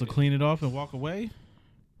 You supposed to clean it off and walk away?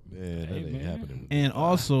 Man, that ain't happening. And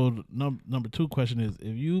also, number two question is,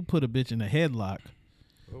 if you put a bitch in a headlock,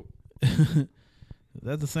 is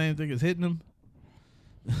that the same thing as hitting them?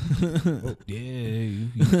 Yeah, you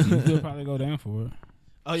could probably go down for it.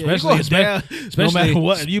 Oh yeah, Especially no matter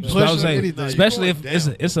what. If you push anything, especially if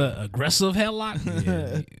it's a aggressive headlock.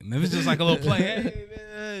 Yeah. And if it's just like a little play, hey,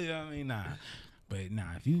 man, you know what I mean, nah. But nah,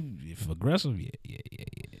 if aggressive, yeah.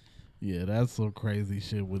 Yeah, that's some crazy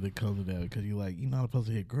shit when it comes to that, because you're not supposed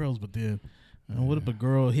to hit girls, but then what if a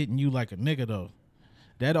girl hitting you like a nigga though?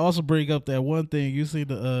 That also bring up that one thing. You see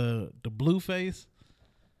the blue face?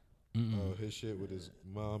 His shit with his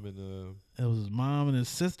mom and It was his mom and his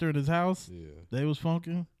sister in his house. yeah. They was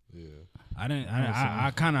funking. Yeah.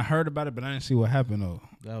 I kind of heard about it, but I didn't see what happened though.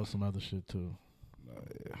 That was some other shit too.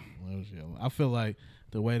 I feel like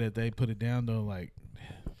the way that they put it down though, like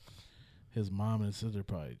his mom and his sister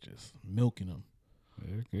probably just milking him.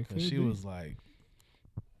 It could She be. was like,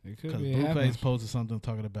 It could because be. Blueface posted something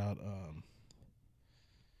talking about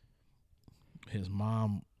his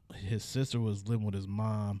mom his sister was living with his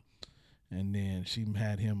mom, and then she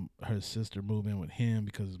had her sister move in with him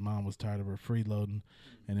because his mom was tired of her freeloading.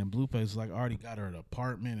 And then Blueface was like, already got her an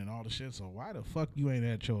apartment and all the shit. So why the fuck you ain't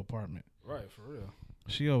at your apartment? Right, for real.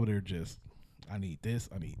 She over there just, I need this,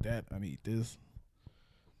 I need that, I need this.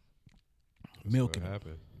 Milking. What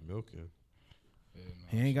happened? Milking.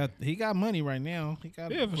 He got money right now. He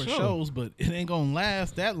got Yeah, for for sure. shows, but it ain't gonna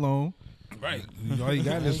last that long. Right. All you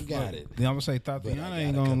got is got it. Then I'm gonna say Tatiana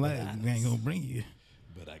ain't gonna last. Ain't gonna bring you.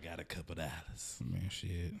 But I got a couple dollars. Man,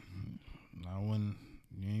 shit.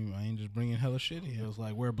 I ain't just bringing hella shit It here. was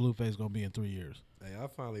like, where Blueface gonna be in 3 years? Hey, I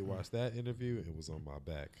finally watched that interview. It was on my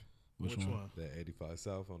back. Which one? That 85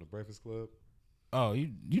 South on the Breakfast Club. Oh, you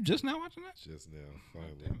just now watching that? Just now,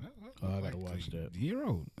 finally. Oh, I gotta watch that. Year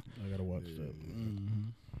old. I gotta watch that.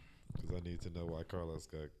 Because I need to know why Carlos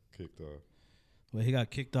got kicked off. Well, he got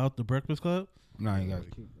kicked out the Breakfast Club. No, he got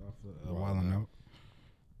kicked off a while ago.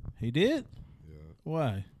 He did. Yeah.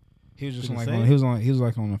 Why? He was just Did it like say on, it? he was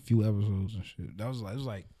like on a few episodes and shit. It was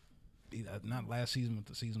like not last season, but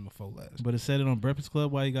the season before last. But it said it on Breakfast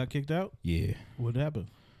Club why he got kicked out. Yeah, What happened?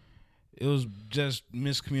 it was just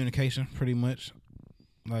miscommunication, pretty much.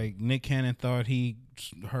 Like Nick Cannon thought he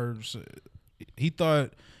heard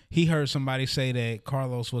somebody say that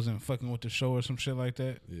Carlos wasn't fucking with the show or some shit like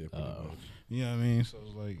that. Yeah, pretty much. You know what I mean? So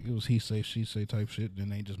it was he say she say type shit. Then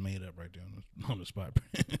they just made up right there on the spot,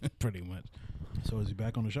 pretty much. So is he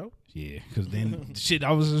back on the show? Yeah, because then shit,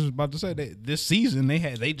 I was just about to say that this season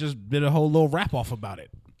they just did a whole little rap off about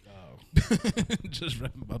it. Just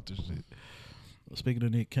rapping about this shit. Speaking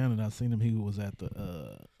of Nick Cannon, I seen him. He was at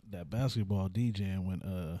the that basketball DJing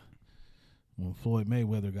when Floyd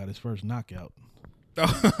Mayweather got his first knockout.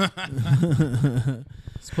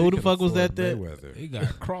 Who the fuck was that? Mayweather. He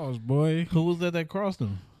got crossed, boy. Who was that crossed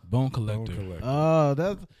him? Bone collector. Oh,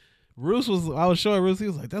 that's Roos was. I was showing Roos. He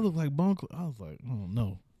was like, "That looked like Bone." I was like, "Oh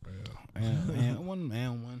no." And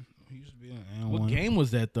one. He used to be an and What one. game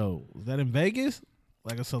was that though? Was that in Vegas?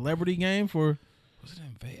 Like a celebrity game for? Was it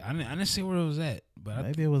in Vegas? I didn't see where it was at, but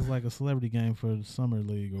Maybe it was like a celebrity game for the summer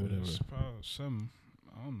league or it whatever. was probably some.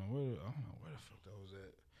 I don't know where the fuck that was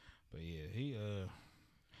at. But yeah,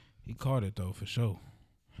 he caught it though for sure.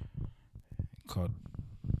 He caught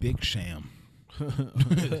Big Sham.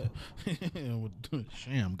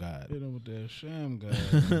 Sham God. Hit him with that Sham guy.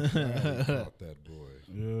 Caught that boy.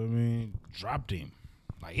 You know what I mean? Dropped him.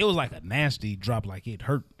 Like it was like a nasty drop, like it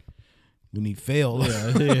hurt when he fell.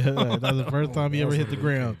 Yeah, that was the first time he ever hit the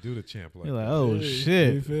ground. Do the champ like You're like, that. oh You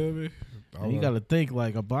shit. feel me? And you got to think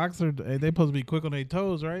like a boxer. They supposed to be quick on their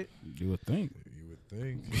toes, right? You would think. You would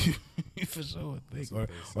think. For sure would think. That's what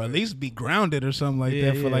they Or at say. least be grounded or something like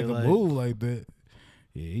Yeah, that for like yeah, a like- move like that.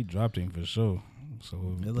 Yeah, he dropped him for sure. So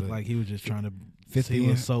It looked like he was just trying to. 50 He in.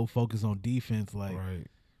 was so focused on defense, like, right.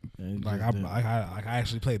 and Like just, I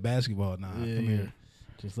actually play basketball now. yeah, Come yeah. here.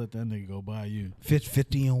 Just let that nigga go by you.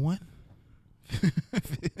 50 and 1.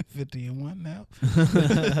 50 and 1 now.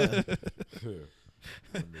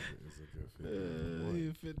 That nigga is a good fit.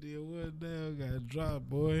 He 50 and 1 now. Got dropped,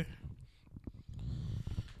 boy.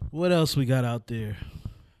 What else we got out there?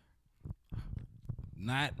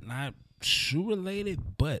 Not shoe related,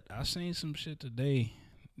 but I seen some shit today.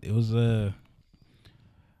 It was I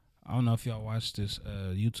don't know if y'all watched this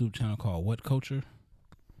YouTube channel called What Culture,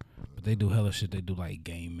 but they do hella shit. They do like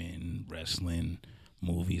gaming, wrestling,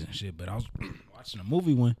 movies and shit. But I was watching a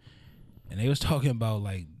movie one, and they was talking about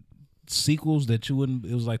like sequels that you wouldn't.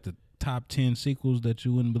 It was like the top 10 sequels that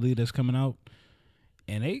you wouldn't believe that's coming out,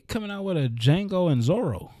 and they coming out with a Django and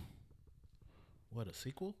Zorro. What, a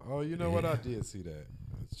sequel? Oh, you know what? I did see that.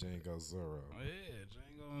 It's Django Zorro. Oh, yeah,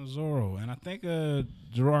 Django and Zorro, and I think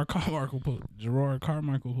Gerard Carmichael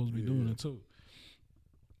supposed to be doing it too.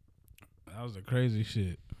 That was the crazy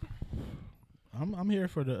shit. I'm here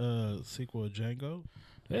for the sequel of Django.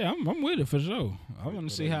 Yeah, I'm with it for sure. I want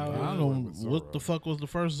to see how. I don't know what the fuck was the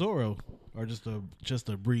first Zorro, or just a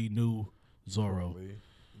new Zorro. Probably.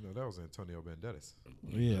 You know, that was Antonio Banderas.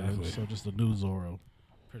 Yeah, Exactly. so just a new Zorro.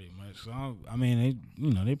 Pretty much. So I mean,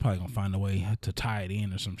 they probably gonna find a way to tie it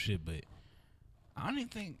in or some shit. But I don't even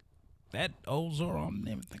think that old Zorro. I don't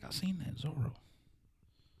even think I seen that Zorro.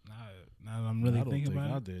 Now that I'm really I don't thinking think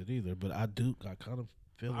about I it. did either, but I kind of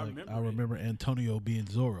feel I like remember I it. remember Antonio being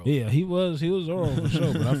Zorro. Yeah, he was Zorro for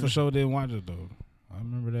sure. But I for sure didn't watch it though. I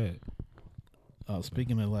remember that.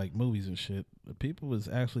 Speaking of like movies and shit, the people was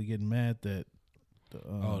actually getting mad that the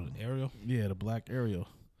Ariel. yeah, the black Ariel.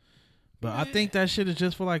 But I think that shit is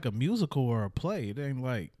just for like a musical or a play. It ain't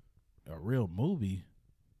like a real movie.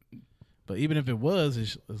 But even if it was,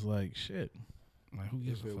 it's like shit. Like, who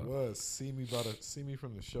gives if a it fuck? was, see me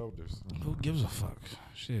from the shoulders. Who gives a fuck?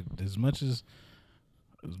 Shit, as much as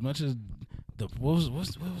the what was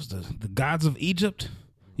the Gods of Egypt?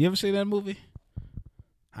 You ever see that movie?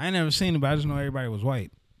 I ain't never seen it, but I just know everybody was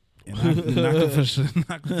white. And I could for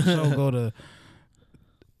sure go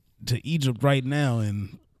to Egypt right now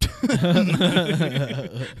and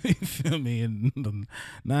you feel me? And the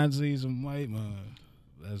Nazis and white man,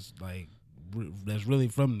 that's like that's really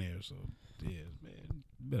from there. So yeah,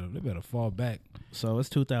 man, they better fall back. So it's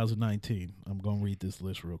 2019. I'm gonna read this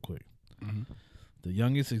list real quick. Mm-hmm. The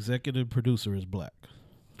youngest executive producer is black.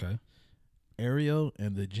 Okay. Ariel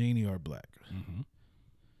and the Genie are black. Mm-hmm.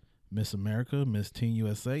 Miss America, Miss Teen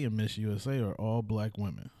USA, and Miss USA are all black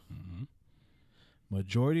women. Mm-hmm.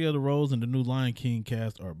 Majority of the roles in the new Lion King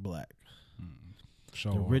cast are black.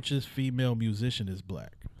 Sure. The richest female musician is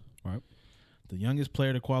black. Right. The youngest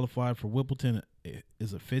player to qualify for Wimbledon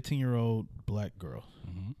is a 15-year-old black girl.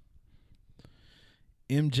 Mm-hmm.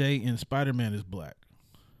 MJ in Spider-Man is black.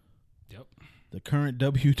 Yep. The current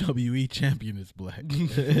WWE champion is black.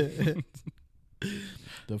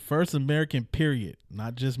 The first American, period,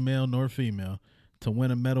 not just male nor female, to win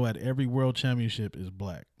a medal at every world championship is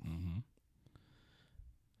black. Mm-hmm.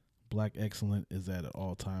 Black excellence is at an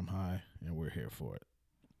all-time high, and we're here for it.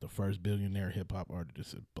 The first billionaire hip-hop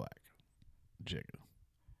artist is black. Jigga.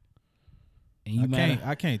 And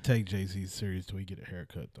I can't take Jay-Z serious till he get a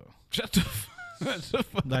haircut, though. Shut the fuck.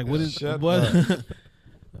 Like, what is Shut what? up.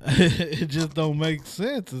 It just don't make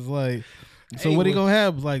sense. It's like, so Hey, what he gonna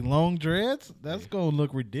have? Like long dreads? That's gonna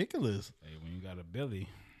look ridiculous. Hey, when you got a belly,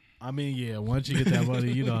 I mean, yeah. Once you get that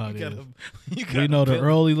money, you know how it is. you We know the belly.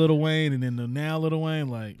 early Lil Wayne and then the now Lil Wayne.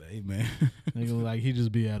 Like, Hey man, nigga, like he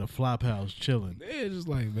just be at a flop house chilling. yeah, just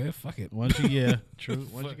like man, fuck it. Once you, yeah, true.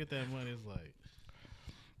 Once you get that money, it's like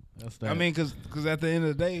that's that. I mean, cause at the end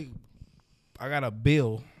of the day, I got a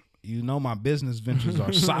bill. You know, my business ventures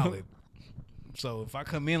are solid. So if I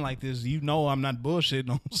come in like this, you know I'm not bullshitting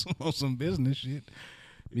on some business shit.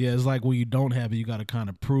 yeah, it's like when you don't have it, you got to kind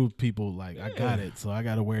of prove people like I got it. So I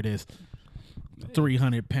got to wear this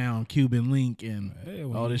 300-pound Cuban link and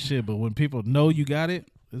all this shit. But when people know you got it,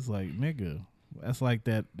 it's like, nigga, that's like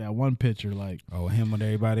that one picture. Like, Oh, him with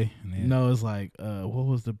everybody. no, it's like what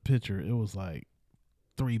was the picture? It was like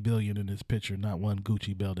 $3 billion in this picture, not one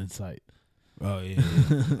Gucci belt in sight. Oh yeah.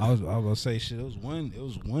 I was gonna say shit. It was one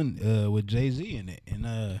with Jay-Z in it,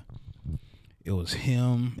 and it was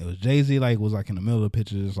him. It was Jay-Z. Like was like in the middle of the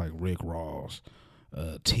picture. It's like Rick Ross,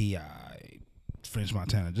 T.I., French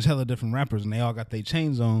Montana, just hella different rappers, and they all got their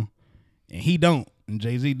chains on, and he don't, and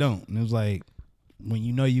Jay-Z don't. And it was like when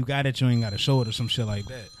you know you got it, you ain't got to show it or some shit like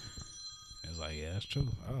that. It's like yeah, that's true.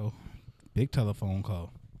 Oh, big telephone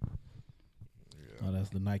call. Oh, that's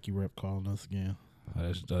the Nike rep calling us again. Oh,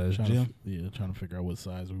 that's Trying Jim. trying to figure out what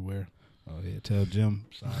size we wear. Oh yeah, tell Jim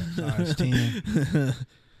size 10.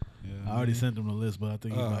 I already sent him the list, but I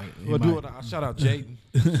think he Well, might. shout out Jaden.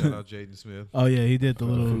 Shout out Jaden Smith. Oh yeah, he did the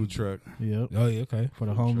For little food truck. Yep, Oh yeah, okay. for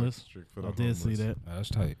the Food truck homeless. strict for the I did see homeless. that. Oh, that's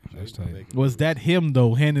tight. That's tight. Making Was food. that him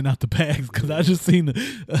though handing out the bags? Because I just seen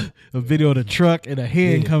a video of the truck and a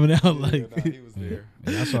hand coming out Yeah, like. nah, he was there.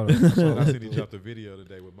 Yeah, I saw that. I seen he dropped a video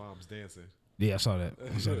today with moms dancing. Yeah, I saw that.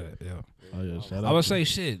 Yeah. Oh yeah, shout I out would to- say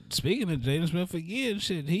shit. Speaking of Jaden Smith again,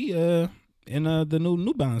 shit. He in the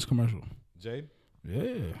New Balance commercial. Jaden,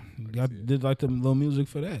 Yeah, did like the little music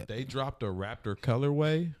for that. they dropped a Raptor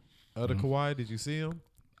colorway of the Kawhi. Did you see him?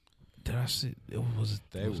 Did I see? It was.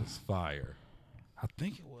 They was fire. I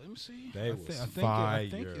think it was. Let me see. They I was think fire.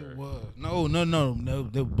 it was. No.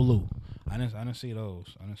 They were blue. I didn't see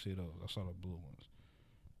those. I saw the blue ones.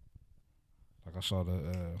 Like I saw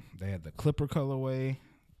they had the Clipper colorway.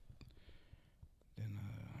 Then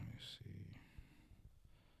let me see.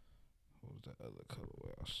 What was that other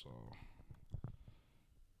colorway I saw?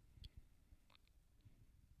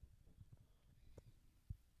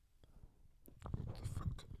 What the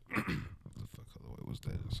fuck colorway was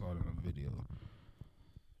that? I saw it in a video.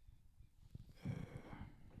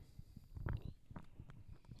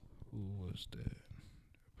 Who was that?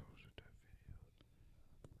 Who posted that video?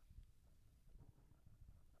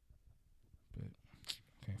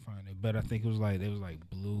 But can't find it. But I think it was like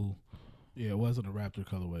blue. Yeah, it wasn't a Raptor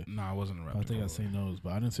colorway. No, it wasn't a Raptor. I think I colorway. seen those,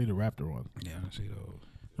 but I didn't see the Raptor one. Yeah, I didn't see those.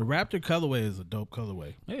 The Raptor colorway is a dope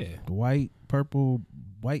colorway. Yeah. The white,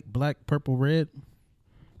 black, purple, red.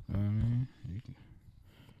 I mean, you can,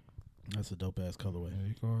 That's a dope ass colorway. yeah,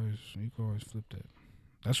 you can always flip that.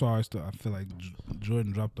 That's why I feel like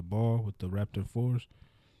Jordan dropped the ball with the Raptor 4s.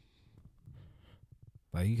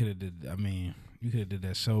 Like you could have did. I mean, you could have did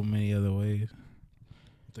that so many other ways.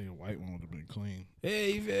 I think a white one would have been clean. Yeah,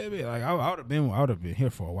 you feel me? Like I would have been here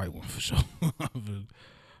for a white one for sure.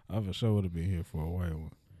 I for sure would have been here for a white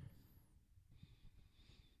one.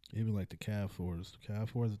 Even like the Cav fours. The Cav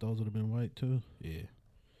fours, those would have been white too. Yeah.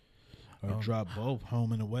 Or drop both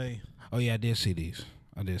home and away. Oh yeah, I did see these.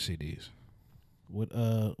 What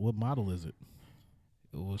model is it?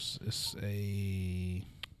 It's a.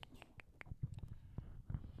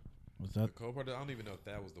 Was that The co-part? I don't even know if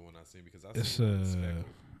that was the one I seen because I It's seen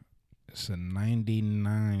it's a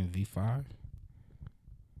 99 V5.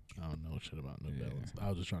 I don't know shit about New Balance. I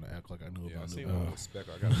was just trying to act like I knew I about New seen one Balance. with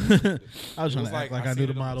spec. I was trying to act like I knew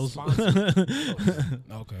the models.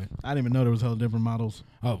 Okay. I didn't even know there was hella different models.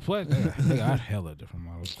 Oh, plus they got hella different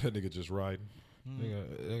models. That nigga just riding. They got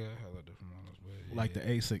hella different models. But yeah. Like the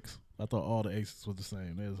Asics. I thought all the Asics were the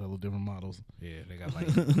same. There's hella different models. Yeah, they got like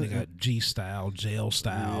they got G style, jail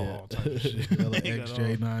style, all type of shit. Hella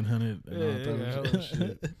XJ900 and all type of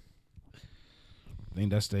shit. I think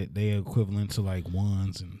that's they equivalent to like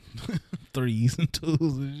 1s and 3s and 2s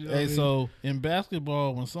and shit. Hey, so in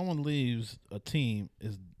basketball, when someone leaves a team,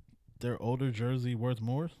 is their older jersey worth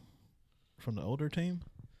more from the older team?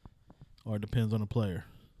 Or it depends on the player?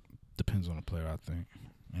 Depends on the player, I think,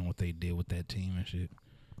 and what they did with that team and shit.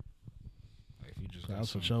 Like if you just I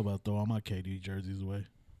was for sure about to throw all my KD jerseys away.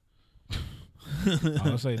 I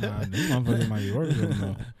would say, nah, these motherfuckers might be worth it.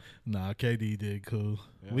 No. Nah, KD did cool.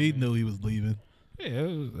 Yeah, we knew he was leaving.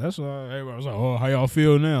 Yeah, that's why everybody was like, "Oh, how y'all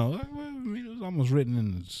feel now?" Like, well, I mean, it was almost written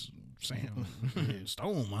in the sand,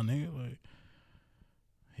 stone, my nigga. Like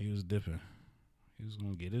he was dipping. He was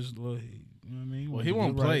gonna get his little. You know what I mean? Well, he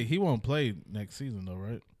won't play. Right. He won't play next season, though,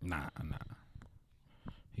 right? Nah.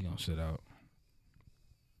 He gonna sit out.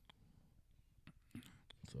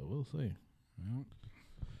 So we'll see. Yep.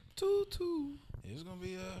 2-2. It's gonna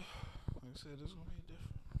be like I said, it's gonna be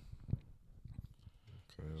different.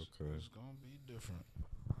 Okay. It's gonna be different.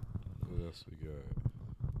 What else we got?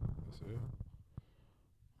 That's it.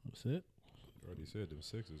 That's it. You already said them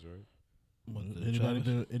sixes, right?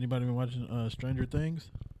 Anybody been watching Stranger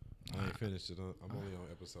Things? I ain't finished it. I'm only on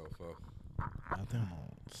episode 4. I think I'm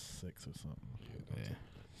on 6 or something. Yeah.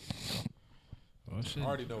 Well, I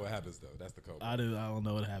already know what happens though. That's the code. I don't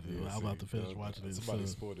know what happened. Yeah, I'm about to finish watching it. Somebody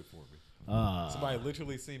spoiled it for me. Somebody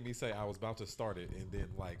literally seen me say I was about to start it, and then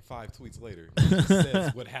like 5 tweets later, it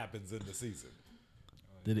says what happens in the season.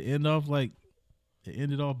 Did it end off like it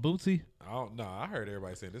ended off Bootsy? I don't know. I heard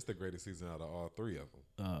everybody saying this is the greatest season out of all 3 of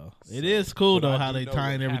them. It is cool though how they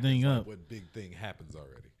tying everything up. Like, what big thing happens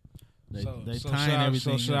already? They tying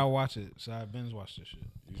everything. So should I watch it? Should I binge watch this shit?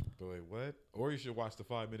 You should be like, what? Or you should watch the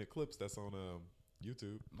 5-minute clips that's on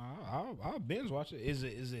YouTube. I'll binge watch it. Is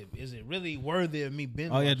it really worthy of me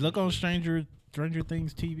binge? Oh yeah, look on Stranger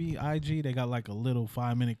Things TV IG. They got like a little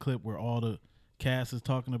 5-minute clip where all the cast is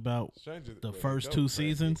talking about the first 2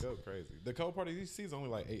 seasons. Go crazy. The cold part of these seasons only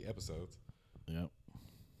like 8 episodes. Yep.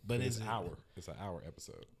 But it's an hour. It's an hour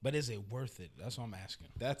episode. But is it worth it? That's what I'm asking.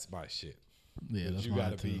 That's my shit. Yeah, that's you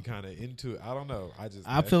got to be kind of into it. I don't know.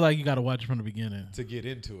 I feel like you got to watch it from the beginning to get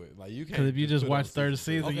into it. Like you can't. Because if you just watch third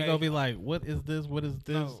season, you're gonna be like, "What is this? What is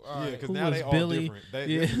this?" No, yeah, because now they all Billy?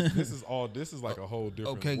 different. This is like a whole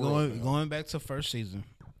different. Okay, going back to first season.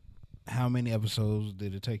 How many episodes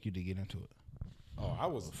did it take you to get into it? Oh, I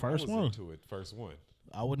was one into it. First one.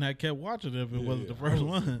 I wouldn't have kept watching it if it wasn't the first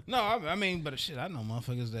one. No, I mean, but shit, I know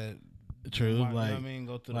motherfuckers that. True, like, you know what I mean?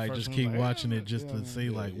 Go through the first just one, keep like, watching it just to see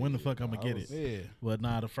when the fuck I'm gonna get it. Yeah, but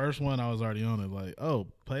nah, the first one I was already on it. Like, oh,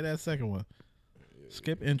 play that second one.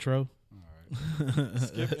 Skip intro. All right.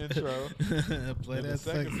 Skip intro. Play that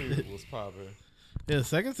second season was popping. Yeah, the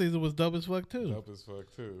second season was dope as fuck too. Dope as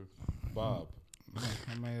fuck too. Bob.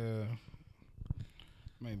 I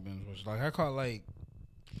may binge watch. Like I caught like.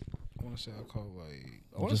 I want to say I caught like.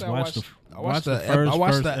 I watched the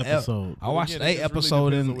first episode. I watched a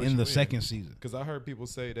episode in the second season. Because I heard people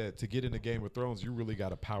say that to get into Game of Thrones, you really got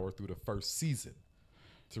to power through the first season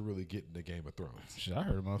to really get into Game of Thrones. Shit, I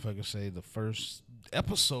heard a motherfucker say the first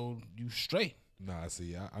episode you straight. Nah,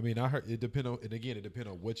 see, I mean, I heard it depend on, and again, it depend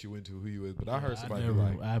on what you into, who you is. But I heard somebody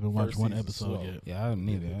I haven't watched one episode yet. Yeah, I don't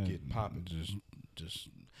need it. Get popping. Just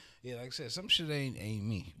yeah, like I said, some shit ain't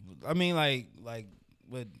me. I mean, like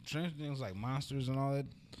with Stranger Things, like monsters and all that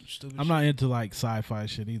stupid. I'm shit. not into like sci-fi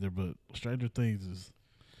shit either, but Stranger Things is.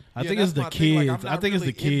 I think it's the kids. Like, I think it's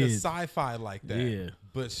the kids. Into sci-fi like that. Yeah.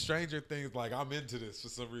 But Stranger Things, like I'm into this for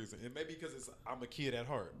some reason, and maybe because I'm a kid at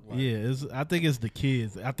heart. Like, yeah, I think it's the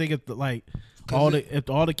kids. I think if if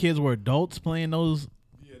all the kids were adults playing those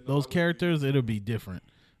characters, it'll be different.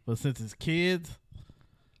 But since it's kids,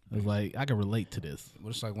 it's like I can relate to this. But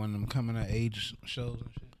it's like one of them coming of age shows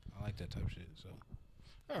and shit. I like that type of shit. So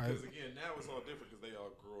Because again, now it's all different because they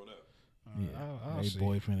all growing up. They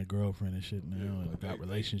boyfriend and girlfriend and shit now, and got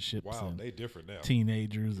relationships. Wow, they different now.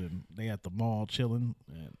 Teenagers, and they at the mall chilling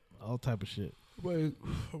and all type of shit. I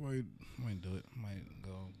might do it. Might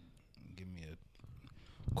go give me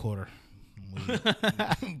a quarter. Blow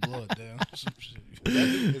it down. Some shit.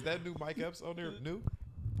 Is that new Mike Epps on there? New?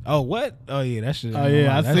 Oh, what? Oh, yeah, that shit. Oh,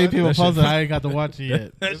 yeah, I see people posting. I ain't got to watch it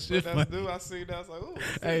yet. That's new. I seen that. I was like, oh.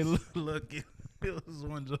 Hey, look. It was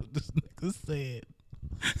one joke this nigga said.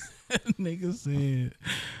 Nigga said,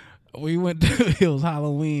 we went to, it was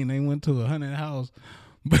Halloween. They went to a haunted house,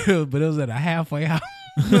 but it was at a halfway house.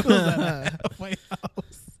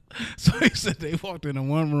 So he said they walked in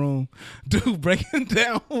one room, dude breaking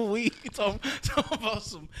down weed, talking about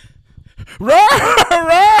some roar.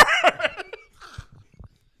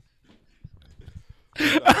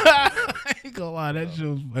 I ain't gonna lie, that shit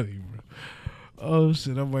was funny, bro. Oh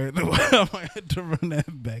shit, I might have to run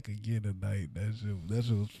that back again tonight. That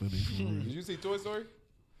shit was funny for real. Did you see Toy Story?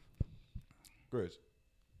 Rich.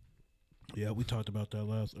 Yeah, we talked about that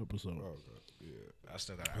last episode. Oh, God. Yeah. I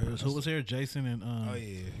still got. Who was here? Jason and Oh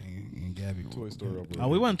yeah, and Gabby. Toy Story over. Oh,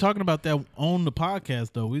 we wasn't talking about that on the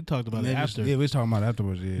podcast though. We talked about it after. Yeah, we was talking about it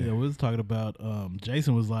afterwards. Yeah, we was talking about.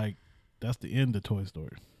 Jason was like, "That's the end of Toy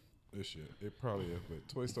Story." This shit. It probably is, but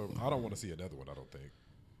Toy Story. I don't want to see another one. I don't think.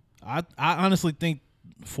 I honestly think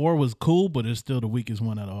 4 was cool, but it's still the weakest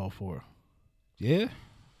one out of all 4. Yeah.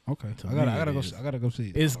 Okay. I gotta go see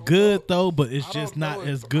it. It's good though, but it's just not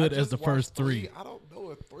as good as the first 3. I don't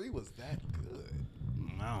know if 3 was that good.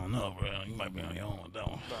 I don't know, bro. You might be on your own with that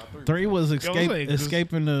one. 3 was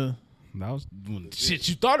escaping the. That was shit.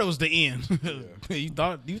 You thought it was the end. You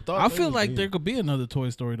thought. I feel like there could be another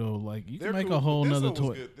Toy Story though. Like you can make a whole nother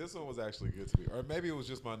toy. This one was actually good to me, or maybe it was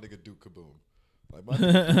just my nigga Duke Kaboom. Like my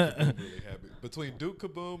nigga Duke Kaboom really happy. Between Duke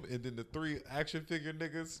Kaboom and then the 3 action figure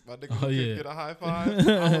niggas, my nigga couldn't get a high five.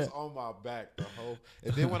 I was on my back the whole.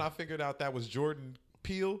 And then when I figured out that was Jordan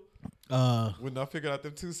Peele, when I figured out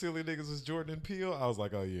them 2 silly niggas was Jordan and Peele, I was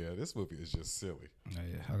like, oh yeah, this movie is just silly. Oh,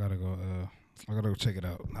 yeah, I gotta go check it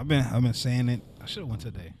out. I've been saying it. I should have went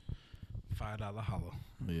today. $5 hollow.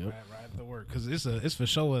 Yeah. Right after work, cause it's for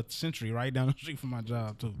sure a Century right down the street from my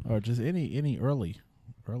job too. Or just any earlies.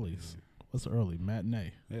 What's early?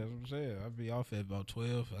 Matinee. Yeah, that's what I'm saying. I'll be off at about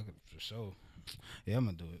 12. I could for sure. Yeah, I'm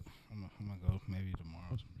gonna do it. I'm gonna go maybe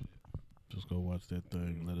tomorrow. Just go watch that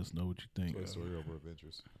thing and let us know what you think. Toy Story over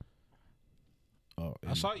Adventures. Oh,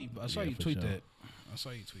 I saw you tweet sure. that. I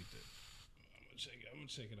saw you tweet that. I'm gonna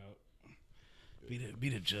check it out. Be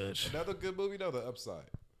the judge. Another good movie though, The Upside.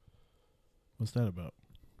 What's that about?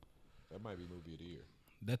 That might be movie of the year.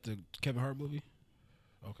 That the Kevin Hart movie?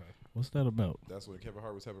 Okay. What's that about? That's when Kevin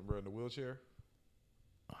Hart was having bro in the wheelchair.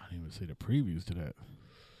 I didn't even see the previews to that.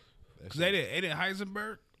 Cause they did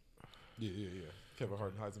Heisenberg. Yeah. Kevin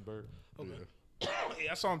Hart and Heisenberg. Okay.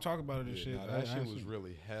 Yeah, I saw him talk about it and shit. Nah, that shit was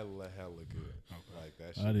really hella good. Okay. Like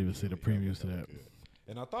that. Shit I didn't even see the really previews to that. Good.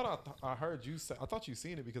 And I thought I heard you say. I thought you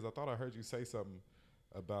seen it because I thought I heard you say something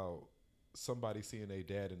about somebody seeing their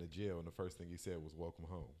dad in the jail, and the first thing he said was "Welcome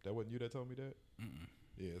home." That wasn't you that told me that. Mm-mm.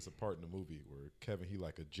 Yeah, it's a part in the movie where Kevin, he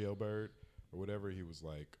like a jailbird or whatever. He was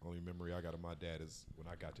like, only memory I got of my dad is when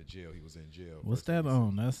I got to jail. He was in jail. What's that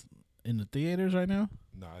on? That's in the theaters right now?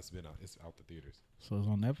 Nah, it's out the theaters. So it's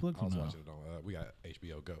on Netflix. I was watching it on. We got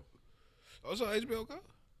HBO Go. Oh, so HBO Go.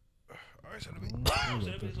 All right, so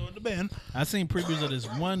the band. I seen previews of this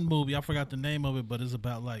one movie. I forgot the name of it, but it's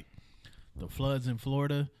about like the floods in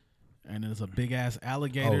Florida, and there's a big ass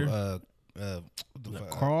alligator.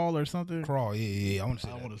 Crawl or something. Crawl, yeah. I want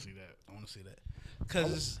to see that.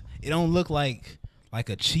 Cause it don't look like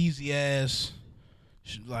a cheesy ass,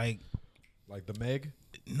 like the Meg.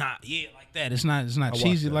 Like that. It's not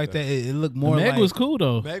cheesy like that. It looked more. The Meg was cool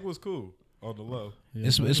though. Meg was cool on the low. Yeah,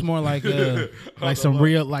 it's more like like some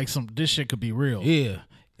real this shit could be real. Yeah,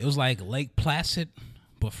 it was like Lake Placid,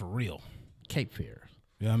 but for real. Cape Fear.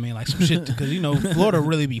 You know what I mean? Like some shit, because, Florida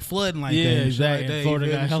really be flooding like that. Yeah, exactly. Like that,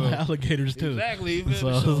 Florida got hella alligators, too. Exactly. So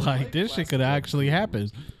it's like, this shit could actually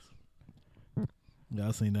happen. Yeah,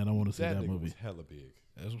 I seen that. I want to see that movie. Was hella big.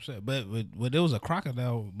 That's what I'm saying. But there was a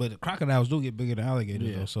crocodile, but crocodiles do get bigger than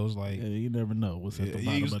alligators, though. So it's like. Yeah, you never know what's at the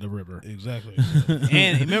bottom of the river. Exactly.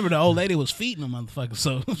 And remember, the old lady was feeding them motherfuckers.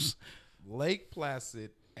 So Lake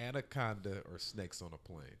Placid, anaconda, or snakes on a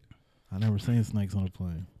plane? I never seen snakes on a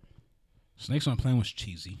plane. Snakes on a plane was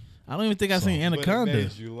cheesy. I don't even think I seen anaconda. But it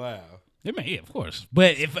made you laugh. Yeah, of course.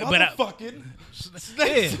 But fucking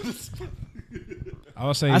snakes. I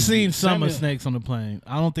would say I seen some of snakes on the plane.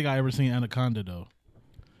 I don't think I ever seen anaconda though.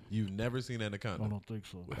 You've never seen anaconda? I don't think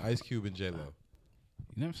so. With Ice Cube and J-Lo.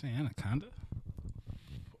 You never seen anaconda?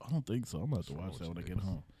 I don't think so. I'm about to watch that when I get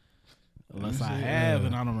home. Unless I have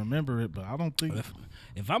and I don't remember it, but I don't think.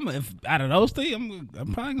 If out of those three, I'm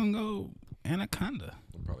probably gonna go Anaconda.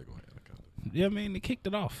 I'm probably going Anaconda. Yeah, I mean, they kicked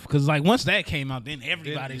it off because like once that came out, then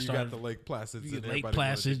everybody you started. got the Lake Placid, Lake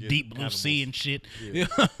Placid, Deep Blue Sea, and shit. Yeah.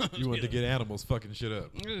 You wanted to get animals fucking shit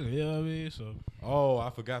up. Yeah, I mean, so. Oh, I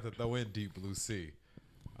forgot to throw in Deep Blue Sea.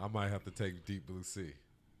 I might have to take Deep Blue Sea.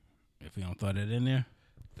 If you don't throw that in there.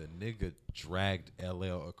 The nigga dragged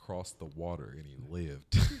LL across the water and he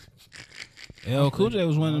lived. LL Cool J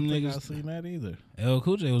was one of them niggas. I seen that either. LL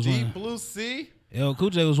Cool J was Deep one. Blue Sea. LL Cool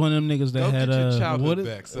J was one of them niggas that Go had get your childhood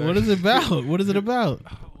back, sir. What is it about? What is it about?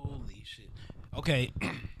 Holy shit. Okay.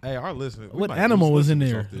 Hey, our listeners. What animal was in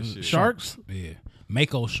there? Shit. Sharks? Yeah.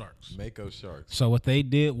 Mako sharks. Mako sharks. So what they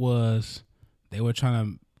did was they were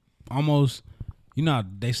trying to almost, you know how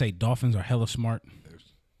they say dolphins are hella smart.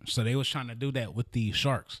 So they was trying to do that with these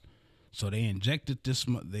sharks. So they injected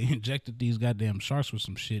these goddamn sharks with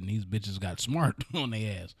some shit, and these bitches got smart on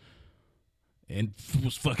their ass, and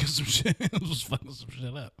was fucking some shit.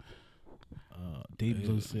 Up. Deep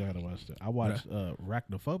Blue Sea. I gotta watch that. I watched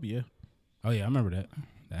Arachnophobia. Oh yeah, I remember that.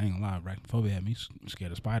 I ain't gonna lie, arachnophobia had me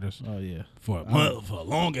scared of spiders. Oh yeah, for a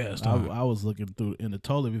long ass time. I was looking through in the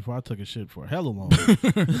toilet before I took a shit for hella long.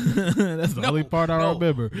 That's the only part I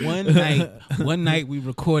remember. One night we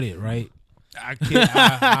recorded, right?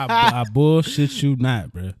 I bullshit you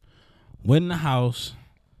not, bro. Went in the house,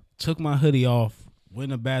 took my hoodie off, went in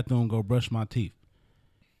the bathroom, go brush my teeth.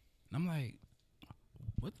 And I'm like,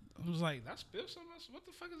 what? I was like, I spilled something. What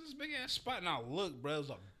the fuck is this big ass spider? And I look, bro, it was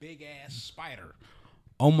a big ass spider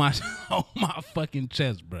on my fucking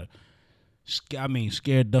chest, bro. I mean,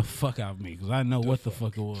 scared the fuck out of me because I didn't know what the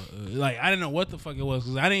fuck it was. Like, I didn't know what the fuck it was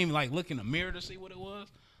because I didn't even like look in the mirror to see what it was.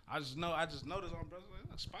 I just noticed on brother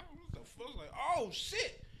like spider. What the fuck? I was like, oh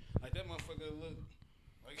shit! Like that motherfucker looked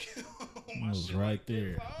like it was right like,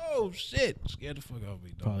 there. Like, oh shit! Scared the fuck out of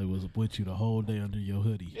me. Dog. Probably was with you the whole day under your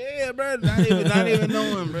hoodie. Yeah, bro. Not even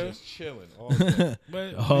knowing, bro. Just chilling all day.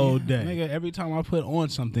 But, the whole day. Nigga, every time I put on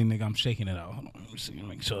something, nigga, I'm shaking it out. Hold on, let me see,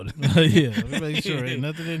 make sure. Yeah, let me make sure ain't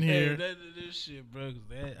nothing in here. None of this shit, bro. Cause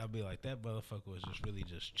I'll be like, that motherfucker was just really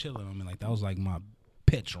just chilling on me. Like that was like my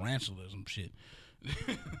pet tarantula or some shit.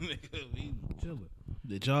 Nigga, we chilling.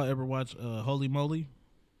 Did y'all ever watch Holey Moley?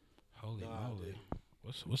 Holy moly.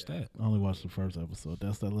 What's that? I only watched the first episode.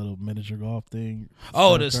 That's that little miniature golf thing.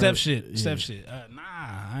 Oh, the step shit. Yeah. Step shit. Nah.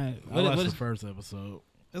 I watched the first episode.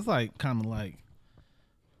 It's like kind of like.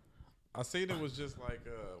 I seen it was just like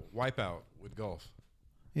Wipeout with golf.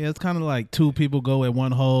 Yeah, it's kind of like two people go at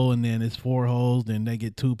one hole, and then it's 4 holes. Then they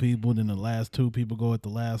get 2 people. Then the last 2 people go at the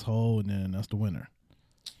last hole, and then that's the winner.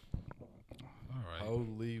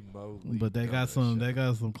 Holy moly! But they got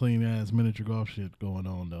some clean ass miniature golf shit going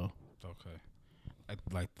on though. Okay,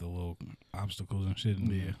 like the little obstacles and shit.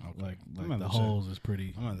 Yeah, okay. like the holes is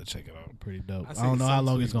pretty. I'm gonna check it out. Pretty dope. I don't know how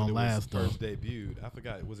long it's gonna last though. First debuted. I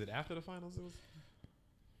forgot. Was it after the finals? It was.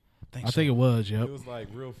 I think it was. Yep. It was like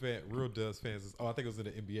real Dubs fans. I think it was in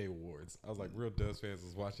the NBA awards. I was like, real Dubs fans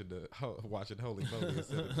was watching Holy Moly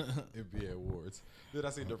instead of the NBA awards. Then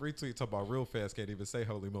I seen the retweet talking about real fans can't even say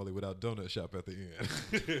Holy Moly without donut shop at the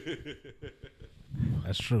end.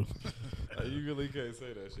 That's true. You really can't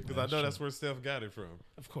say that shit because I know that's where Steph got it from.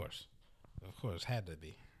 Of course, had to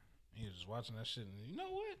be. He was just watching that shit, and you know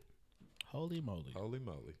what? Holy moly,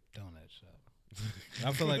 donut shop.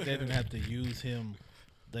 I feel like they didn't have to use him.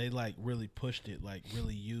 They like really pushed it, like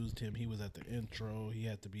really used him. He was at the intro. He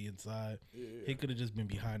had to be inside. Yeah. He could have just been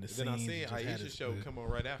behind the scenes. Then I seen Aisha's show come on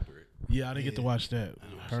right after it. Yeah, I didn't get to watch that.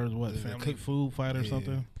 Hers what? Family Food Fight or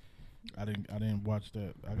something. I didn't watch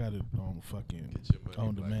that. I got it on fucking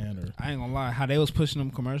on demand. Or I ain't gonna lie, how they was pushing them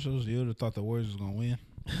commercials, you would have thought the Warriors was gonna win.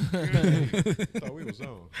 Thought we was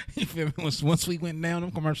on. You feel me? Once we went down,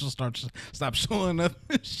 them commercials stopped showing up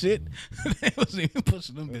and shit. They wasn't even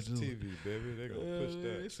pushing them bitches. TV, baby. They gonna push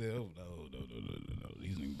that. They said, oh no.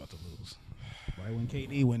 These niggas about to lose. Right when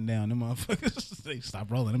KD went down, them motherfuckers they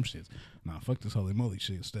stopped rolling them shits. Nah, fuck this holy moly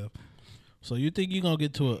shit stuff. So you think you gonna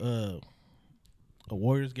get to a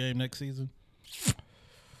Warriors game next season?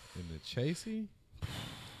 In the Chasey?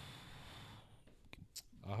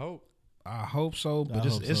 I hope so, but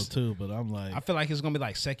it's so too. But I'm like, I feel like it's gonna be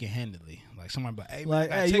like second handedly. Like somebody be like, hey, like,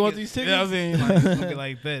 man, you want these tickets? You know what I mean? Like, it's gonna be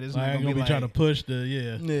like that. It's not gonna be like, trying to push the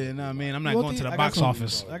Yeah, you know what I mean? I'm not going to the box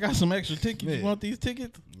office. I got some extra tickets. Yeah. You want these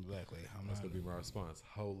tickets? Exactly. That's gonna be my response.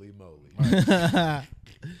 Holy moly!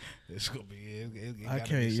 It's gonna be.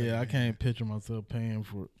 I can't picture myself paying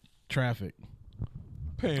for traffic.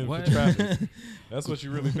 Paying for traffic. That's what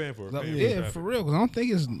you're really paying for. For real. Because I don't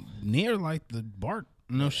think it's near like the BART.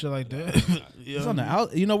 No shit like that. It's on the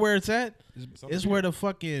out. You know where it's at? It's on It's the where the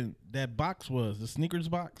fucking that box was, the sneakers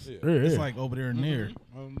box. Yeah. It's like over there near.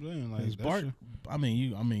 I'm saying, like, Is that Bart? shit- I mean,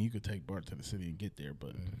 you could take Bart to the city and get there, but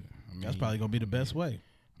I mean, that's probably gonna be the best way.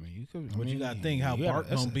 I mean, you could. But you gotta think how Bart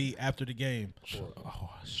gonna be after the game. Oh,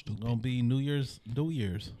 stupid. Gonna be New Year's.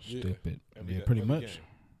 Stupid. Every Yeah, day- pretty every much. game.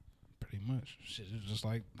 Pretty much. Shit, it's just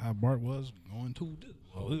like how Bart was going to.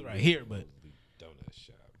 Well, we right here, but Donut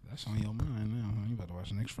shop. that's on your mind now. Huh? You about to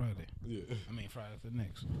watch next Friday. Yeah. I mean, Friday after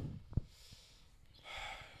next.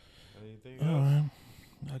 Anything All else?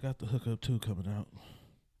 right. I got the hookup 2 coming out.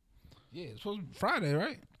 Yeah, it's supposed to be Friday,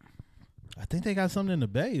 right? I think they got something in the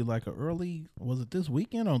Bay, like a early. Was it this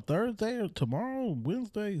weekend on Thursday or tomorrow,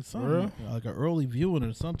 Wednesday, something Real? like an early viewing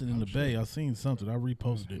or something in the Bay? I seen something. I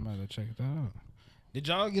reposted it. Might have to check that out. Did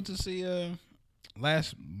y'all get to see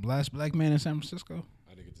last Black Man in San Francisco?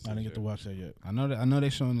 I didn't get to see I didn't get it to watch that yet. I know they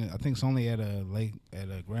showing it. I think it's only at a lake at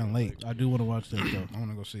a Grand Lake. I do want to watch that though. I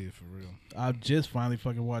want to go see it for real. I just finally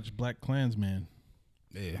fucking watched Black Klansman.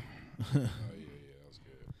 Yeah. Oh yeah, that was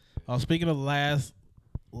good. Speaking of last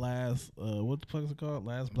what the fuck is it called?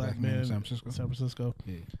 Last Black Man in San Francisco. San Francisco.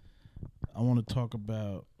 Yeah. I want to talk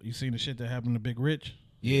about. You seen the shit that happened to Big Rich?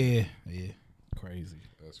 Yeah. Crazy.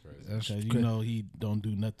 That's crazy. That's Cause you cra- know he don't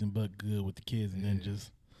do nothing but good with the kids, and then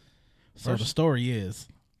just. So the First- story is,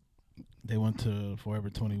 they went to Forever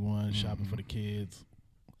 21 shopping for the kids,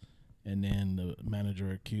 and then the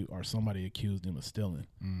manager somebody accused him of stealing.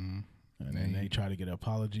 Mm-hmm. And then they tried to get an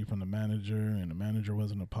apology from the manager, and the manager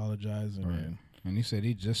wasn't apologizing. Right. And he said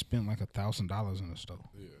he just spent like $1,000 in the store.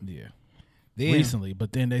 Yeah. Then, Recently,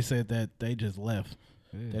 but then they said that they just left.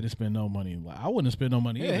 Yeah. They didn't spend no money. Like, I wouldn't spend no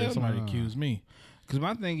money Yeah, either hell if somebody no. accused me. Because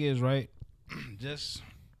my thing is, right, just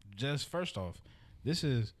first off, this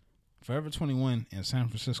is Forever 21 in San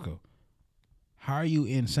Francisco. How are you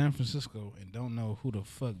in San Francisco and don't know who the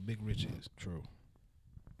fuck Big Rich is? True.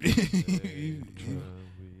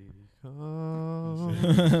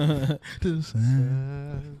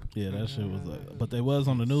 Yeah, that shit was like, but they was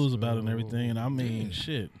on the news about it and everything. And I mean,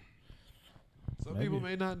 shit. Some people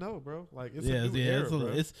may not know, bro. Like it's Yeah, a new yeah, era, it's, bro.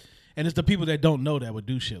 it's the people that don't know that would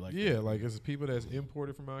do shit like Yeah, like it's people that's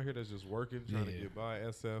imported from out here that's just working, trying to Yeah. get by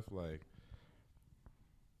SF. Like,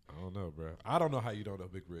 I don't know, bro. I don't know how you don't know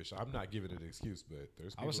Big Rich. I'm not giving it an excuse, but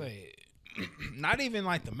there's people. I would say, not even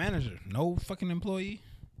like the manager. No fucking employee.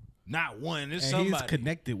 Not one. It's and somebody. he's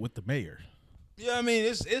connected with the mayor. Yeah, I mean,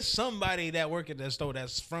 it's somebody that work at that store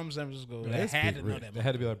that's from San Francisco that That's had Big to know Rich. that. They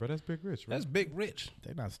had to be like, bro, that's Big Rich, bro. That's Big Rich.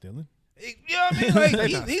 They're not stealing. You know what I mean?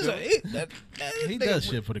 Like he's a He does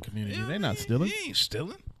shit for the community. They're not stealing. He ain't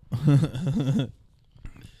stealing.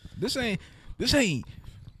 This ain't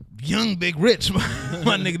young Big Rich, my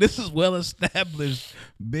nigga. This is well established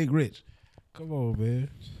Big Rich. Come on, man.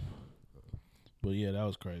 But yeah, that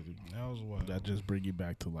was crazy. That was wild. That just bring you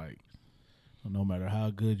back to like, no matter how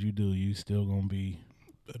good you do, you still gonna be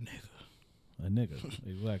A nigga. a nigga.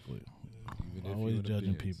 Exactly. Even if Always you in the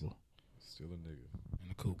judging Benz, people. Still a nigga. In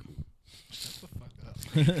the coop. Shut the fuck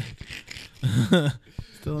up.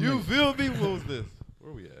 Still a You nigga. feel me? What was this?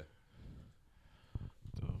 Where we at?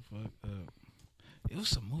 The fuck up. It was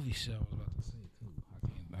some movie shit I was about to say too.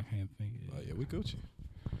 I can't think of it. Oh yeah, we Gucci.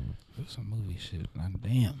 It was some movie shit.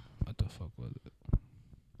 Damn. What the fuck was it?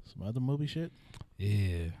 Some other movie shit.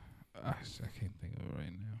 Yeah. I can't think of it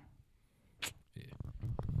right now. Yeah.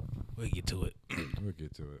 We'll get to it. We'll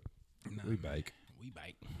get to it. Nah, We bike. We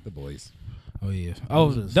bike. The boys. Oh yeah.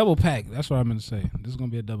 Oh, double pack. That's what I meant to say. This is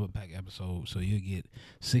gonna be a double pack episode, so you'll get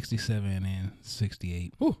 67 and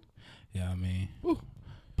 68. Woo. Yeah, I mean,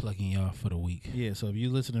 plugging y'all for the week. Yeah, so if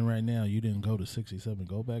you're listening right now, you didn't go to 67.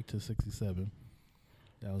 Go back to 67.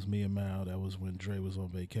 That was me and Mal. That was when Dre was on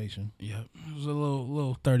vacation. Yep. It was a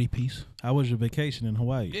little 30 piece. How was your vacation in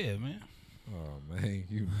Hawaii? Yeah, man. Oh man,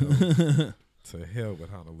 you know. To hell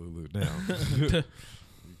with Honolulu now. You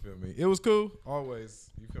feel me? It was cool,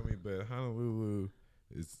 always. You feel me? But Honolulu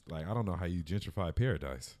is like, I don't know how you gentrify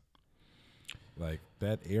paradise. Like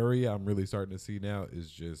that area I'm really starting to see now is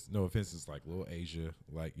just, no offense, it's like little Asia.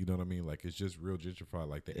 Like, you know what I mean? Like it's just real gentrified.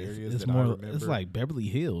 Like the areas It's that more. I remember. It's like Beverly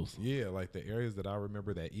Hills. Yeah, like the areas that I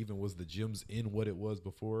remember that even was the gyms in what it was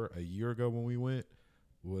before a year ago when we went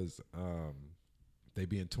was they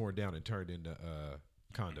being torn down and turned into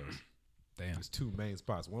condos. Damn. There's two main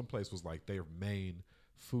spots. One place was like their main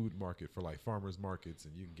food market for like farmers markets,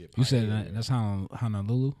 and you can get. You said paella. that's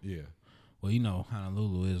Honolulu? Yeah. Well, you know,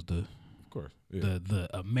 Honolulu is the course. Yeah. the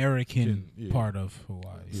American part of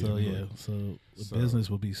Hawaii. So the business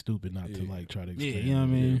would be stupid not to like try to expand. You know what I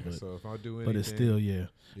mean? But, so if I do anything, but it's still the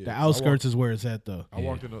so outskirts is where it's at though. I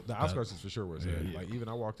walked in the outskirts is for sure where it's at. Like even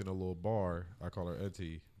I walked in a little bar. I call her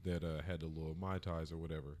auntie that had the little Mai Tais or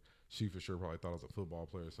whatever. She for sure probably thought I was a football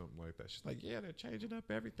player or something like that. She's like, yeah, they're changing up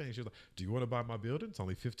everything. She was like, do you want to buy my building? It's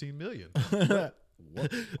only $15 million.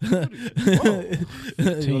 What?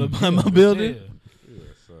 You want to buy my building?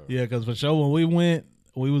 Yeah, because for sure when we went,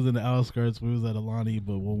 we was in the outskirts. We was at Alani,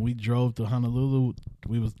 but when we drove to Honolulu,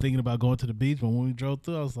 we was thinking about going to the beach. But when we drove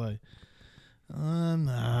through, I was like,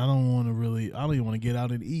 nah, I don't want to really. I don't even want to get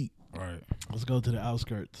out and eat. Right. Let's go to the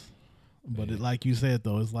outskirts. But it, like you said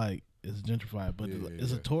though, it's like it's gentrified, but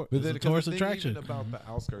it's a tourist attraction. Even about the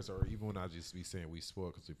outskirts, or even when I just be saying we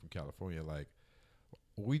spoiled because we're from California, like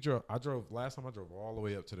I drove last time. I drove all the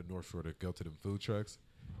way up to the North Shore to go to them food trucks,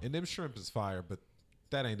 and them shrimp is fire, but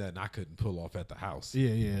that ain't nothing I couldn't pull off at the house.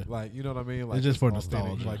 Yeah. Like, you know what I mean? Like it's just for authentic.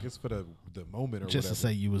 nostalgia. Like it's for the moment or just whatever. to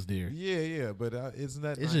say you was there. Yeah, but isn't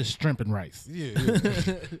that It's nice? just shrimp and rice. Yeah.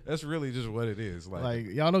 That's really just what it is. Like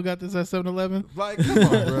y'all don't got this at 7-Eleven? Like, come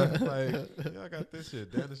on, bro. Like, y'all got this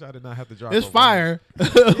shit. Danish, I did not have to drive. It's over. fire.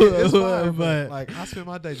 It's fire, but like I spent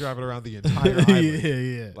my day driving around the entire island.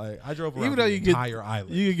 yeah. Like I drove around Even though the you entire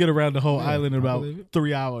island. You can get around the whole island in about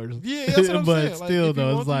 3 hours. Yeah, that's what I'm but saying. still, like,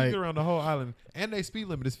 though, it's you like get around the whole island, and they speed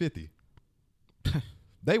limit is 50.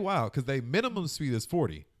 They wild because they minimum speed is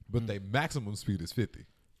 40, but they maximum speed is 50.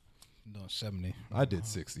 No, 70. I did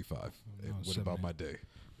 65. And what 70. about my day?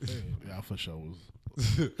 yeah, for sure.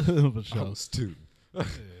 I was student.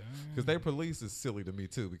 Because their police is silly to me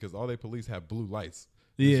too, because all they police have blue lights.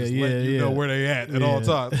 It's just letting you know where they at all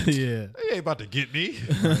times. Yeah, they ain't about to get me.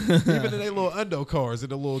 Even in their little undo cars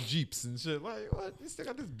and the little jeeps and shit. Like what? They still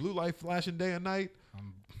got this blue light flashing day and night.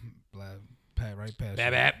 I'm glad right past.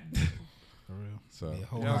 Bap. For real. So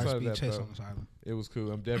whole outside high of speed that, chase though, on this island. it was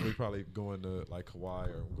cool. I'm definitely probably going to like Hawaii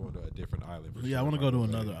or going to a different island. For yeah. I sure want to if go to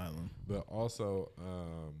back. another island. But also,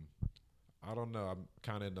 I don't know. I'm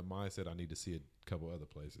kind of in the mindset I need to see a couple other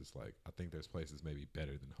places. Like I think there's places maybe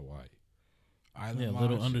better than Hawaii. Island Yeah, wise,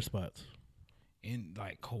 little underspots. in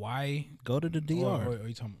like Hawaii. Go to the DR. Or are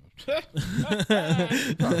you talking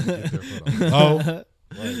Probably get there for the- Oh,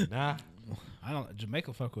 like, nah. I don't.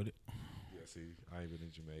 Jamaica fuck with it. Yeah, see, I ain't been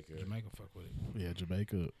in Jamaica. Jamaica fuck with it. Yeah,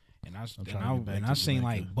 Jamaica. And trying to get back to seen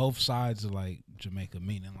Jamaica. like both sides of like Jamaica.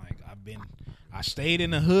 Meaning like I stayed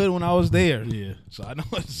in the hood when I was there. Yeah. So I know.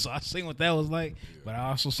 So I seen what that was like. But I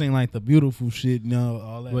also seen like the beautiful shit. You know,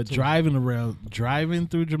 all that. But too. driving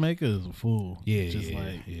through Jamaica is a fool. Yeah, just yeah,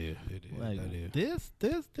 like yeah. It is. like that is.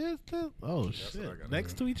 this. Oh what I shit! gotta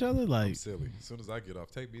Next do. to each other, I'm like silly. As soon as I get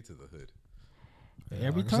off, take me to the hood.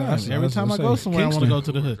 every like I time. said, Every I time I say go somewhere, I want to go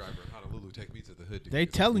to the Uber hood. driver in Honolulu, take me to the hood. to They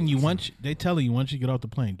get some telling you food. once you get off the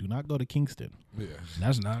plane, do not go to Kingston. Yeah.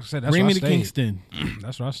 That's not. I said that's Bring where me I to stayed. Kingston.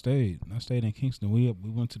 That's where I stayed. I stayed in Kingston. We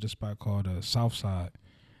went to this spot called Southside,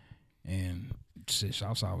 and shit,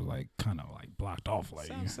 Southside was like kind of like blocked off. Like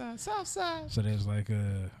Southside. so there's like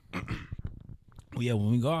well, yeah,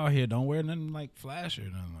 when we go out here, don't wear nothing like flash or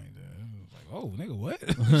nothing like that. It was like, oh nigga, what?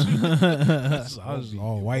 So I was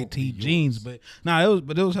all white tee jeans, but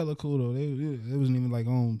it was hella cool though. It wasn't even like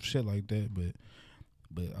on shit like that, but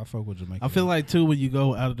I fuck with Jamaica. I feel like too when you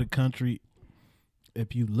go out of the country,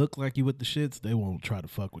 if you look like you with the shits, they won't try to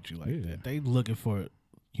fuck with you like that. They looking for,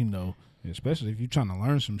 especially if you trying to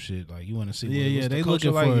learn some shit, like you want to see. Yeah, what's they the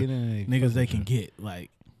culture looking for like, then niggas fuck they with can you. get.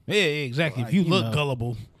 Like, Yeah, exactly. Like, If you you look know.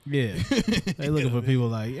 gullible, yeah, they looking for people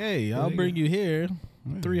like, hey, I'll bring you here,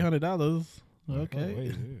 $300.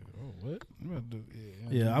 Okay. Oh, wait, what?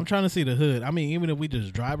 Yeah, I'm trying to see the hood. I mean, even if we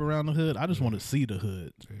just drive around the hood, I just want to see the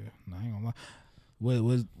hood. Yeah, no, I ain't gonna lie.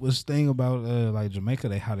 What's the thing about like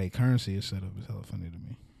Jamaica? How they currency is set up is hella funny to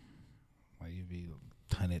me. Like you be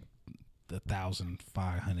 $100, $1,000,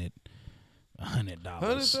 $500,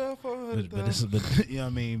 $100. But this is you know what I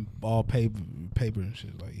mean, all paper and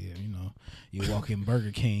shit. Like you walk in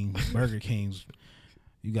Burger King's,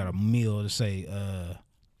 you got a meal to say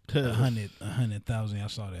 100,000. I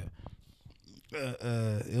saw that.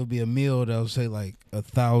 It'll be a meal that'll say like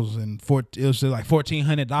 1,000. It'll say like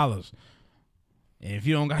 $1,400. And if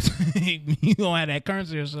you don't got, you don't have that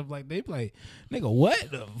currency or stuff like they play, nigga, what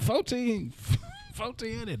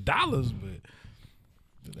 $1,400?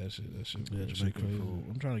 But that shit, Yeah, that shit Jamaica crazy. food.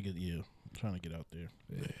 I'm trying to get out there.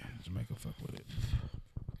 Yeah, Jamaica fuck with it.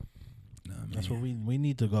 Nah, man. That's what we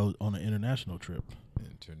need to go on an international trip.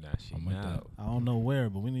 International. I'm with that. I don't know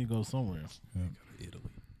where, but we need to go somewhere. Italy.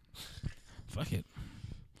 Fuck it.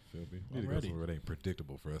 Feel me? Need to go Already. somewhere it ain't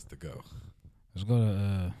predictable for us to go. Let's go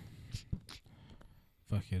to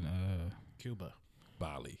fucking Cuba.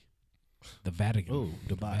 Bali. the Vatican. Oh,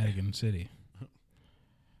 Dubai. Vatican City.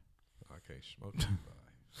 I can't smoke in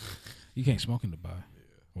Dubai. You can't smoke in Dubai. Yeah.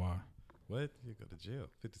 Why? What? You go to jail.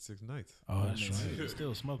 56 nights. Oh, that's right.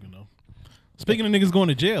 Still smoking though. Speaking of niggas going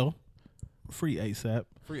to jail, free ASAP.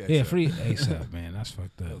 Free Yeah, ASAP. free ASAP, man. That's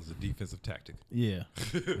fucked That up. was a defensive tactic. Yeah.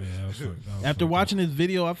 Yeah, that was fucked, that was After fucked watching this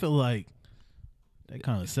video, I feel like they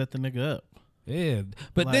kind of set the nigga up. up. Yeah,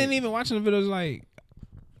 but Like- then even watching the videos, like,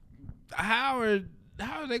 how are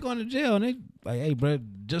they going to jail? And they like, hey, bro,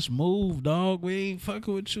 just move, dog. We ain't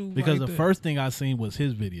fucking with you. Because like the that. first thing I seen was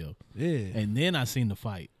his video, yeah, and then I seen the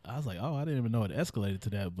fight. I was like, oh, I didn't even know it escalated to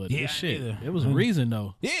that. But Yeah, this shit, neither. it was a reason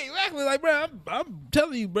though. yeah, exactly. Like, bro, I'm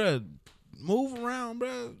telling you, bro, move around,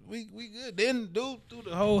 bro. We good. Then dude threw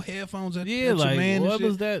the whole headphones at Yeah, your like man and what shit.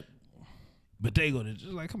 was that? But they go to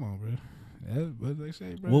just like, come on, bro. That's what they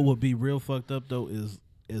say, bro. What would be real fucked up though is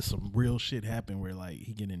some real shit happen where like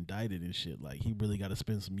he get indicted and shit. Like he really got to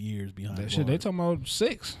spend some years behind that bars. shit? They talking about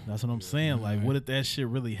 6. That's what I'm saying. Like, what if that shit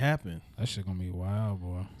really happened? That shit gonna be wild,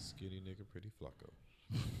 boy. Skinny nigga, pretty flacco.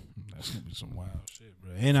 That's gonna be some wild shit,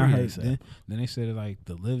 bro. And I Free heard ASAP. then they said like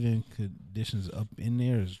the living conditions up in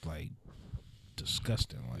there is like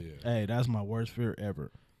disgusting. Like Yeah. Hey, that's my worst fear ever.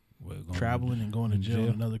 what, going Traveling and going to in jail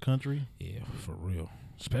in another country, Yeah, for real.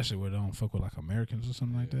 Especially where they don't fuck with like Americans or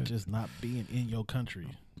something like that. just not being in your country.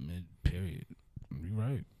 Period. You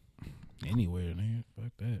right. Anywhere, nigga.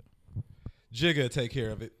 Fuck that. Jigga, take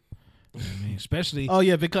care of it. I mean, especially Oh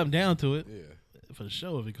yeah, if it come down to it, Yeah. for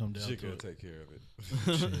sure. If it come down to Jigga, it, take care of it.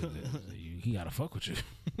 shit, he gotta fuck with you.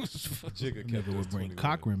 Jigga kept nigga us would bring 21.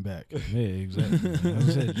 Cochran back. Yeah, exactly. Like I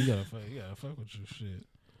said, you gotta fuck with your shit,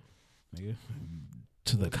 nigga.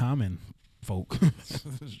 To the common folk,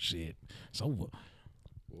 shit. It's over.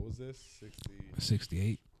 What was this?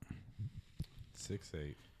 68.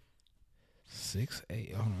 6'8".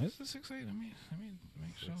 6'8". Hold on, is it 6'8"? Let me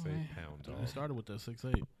make sure. 6'8" Man. pound It dog. started with that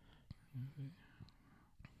 6'8".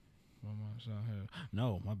 What am I showing here?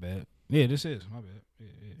 No, my bad. Yeah, this is my bad.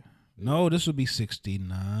 Yeah. No, this would be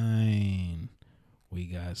 69. We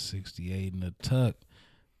got 68 in the tuck.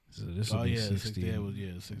 So this would Oh be yeah, 60. 68 was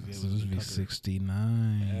 68 So was this would the be Tucker.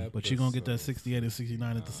 69. But you're gonna get that 68 and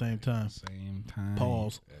 69 at the same time. Same time.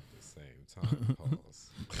 Pause. At the same time, pause.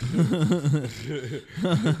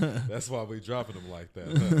 That's why we dropping them like that.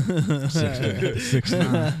 Huh?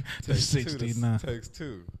 69. Takes 69. Two. Takes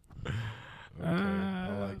two. Okay.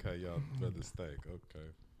 I like how y'all brothers think. Okay.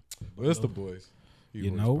 Well, it's the boys. You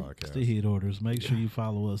Heat know, Wars It's podcast. the Heat Orders. Make sure you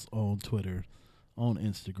follow us on Twitter, on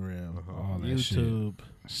Instagram, All that YouTube.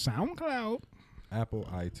 SoundCloud. Apple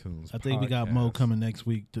iTunes. I think we got Mo podcast. coming next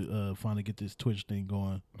week to finally get this Twitch thing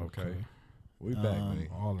going. Okay. We back, man.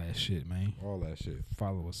 All that shit, man. All that shit.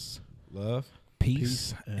 Follow us. Love.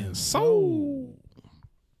 Peace, and and soul.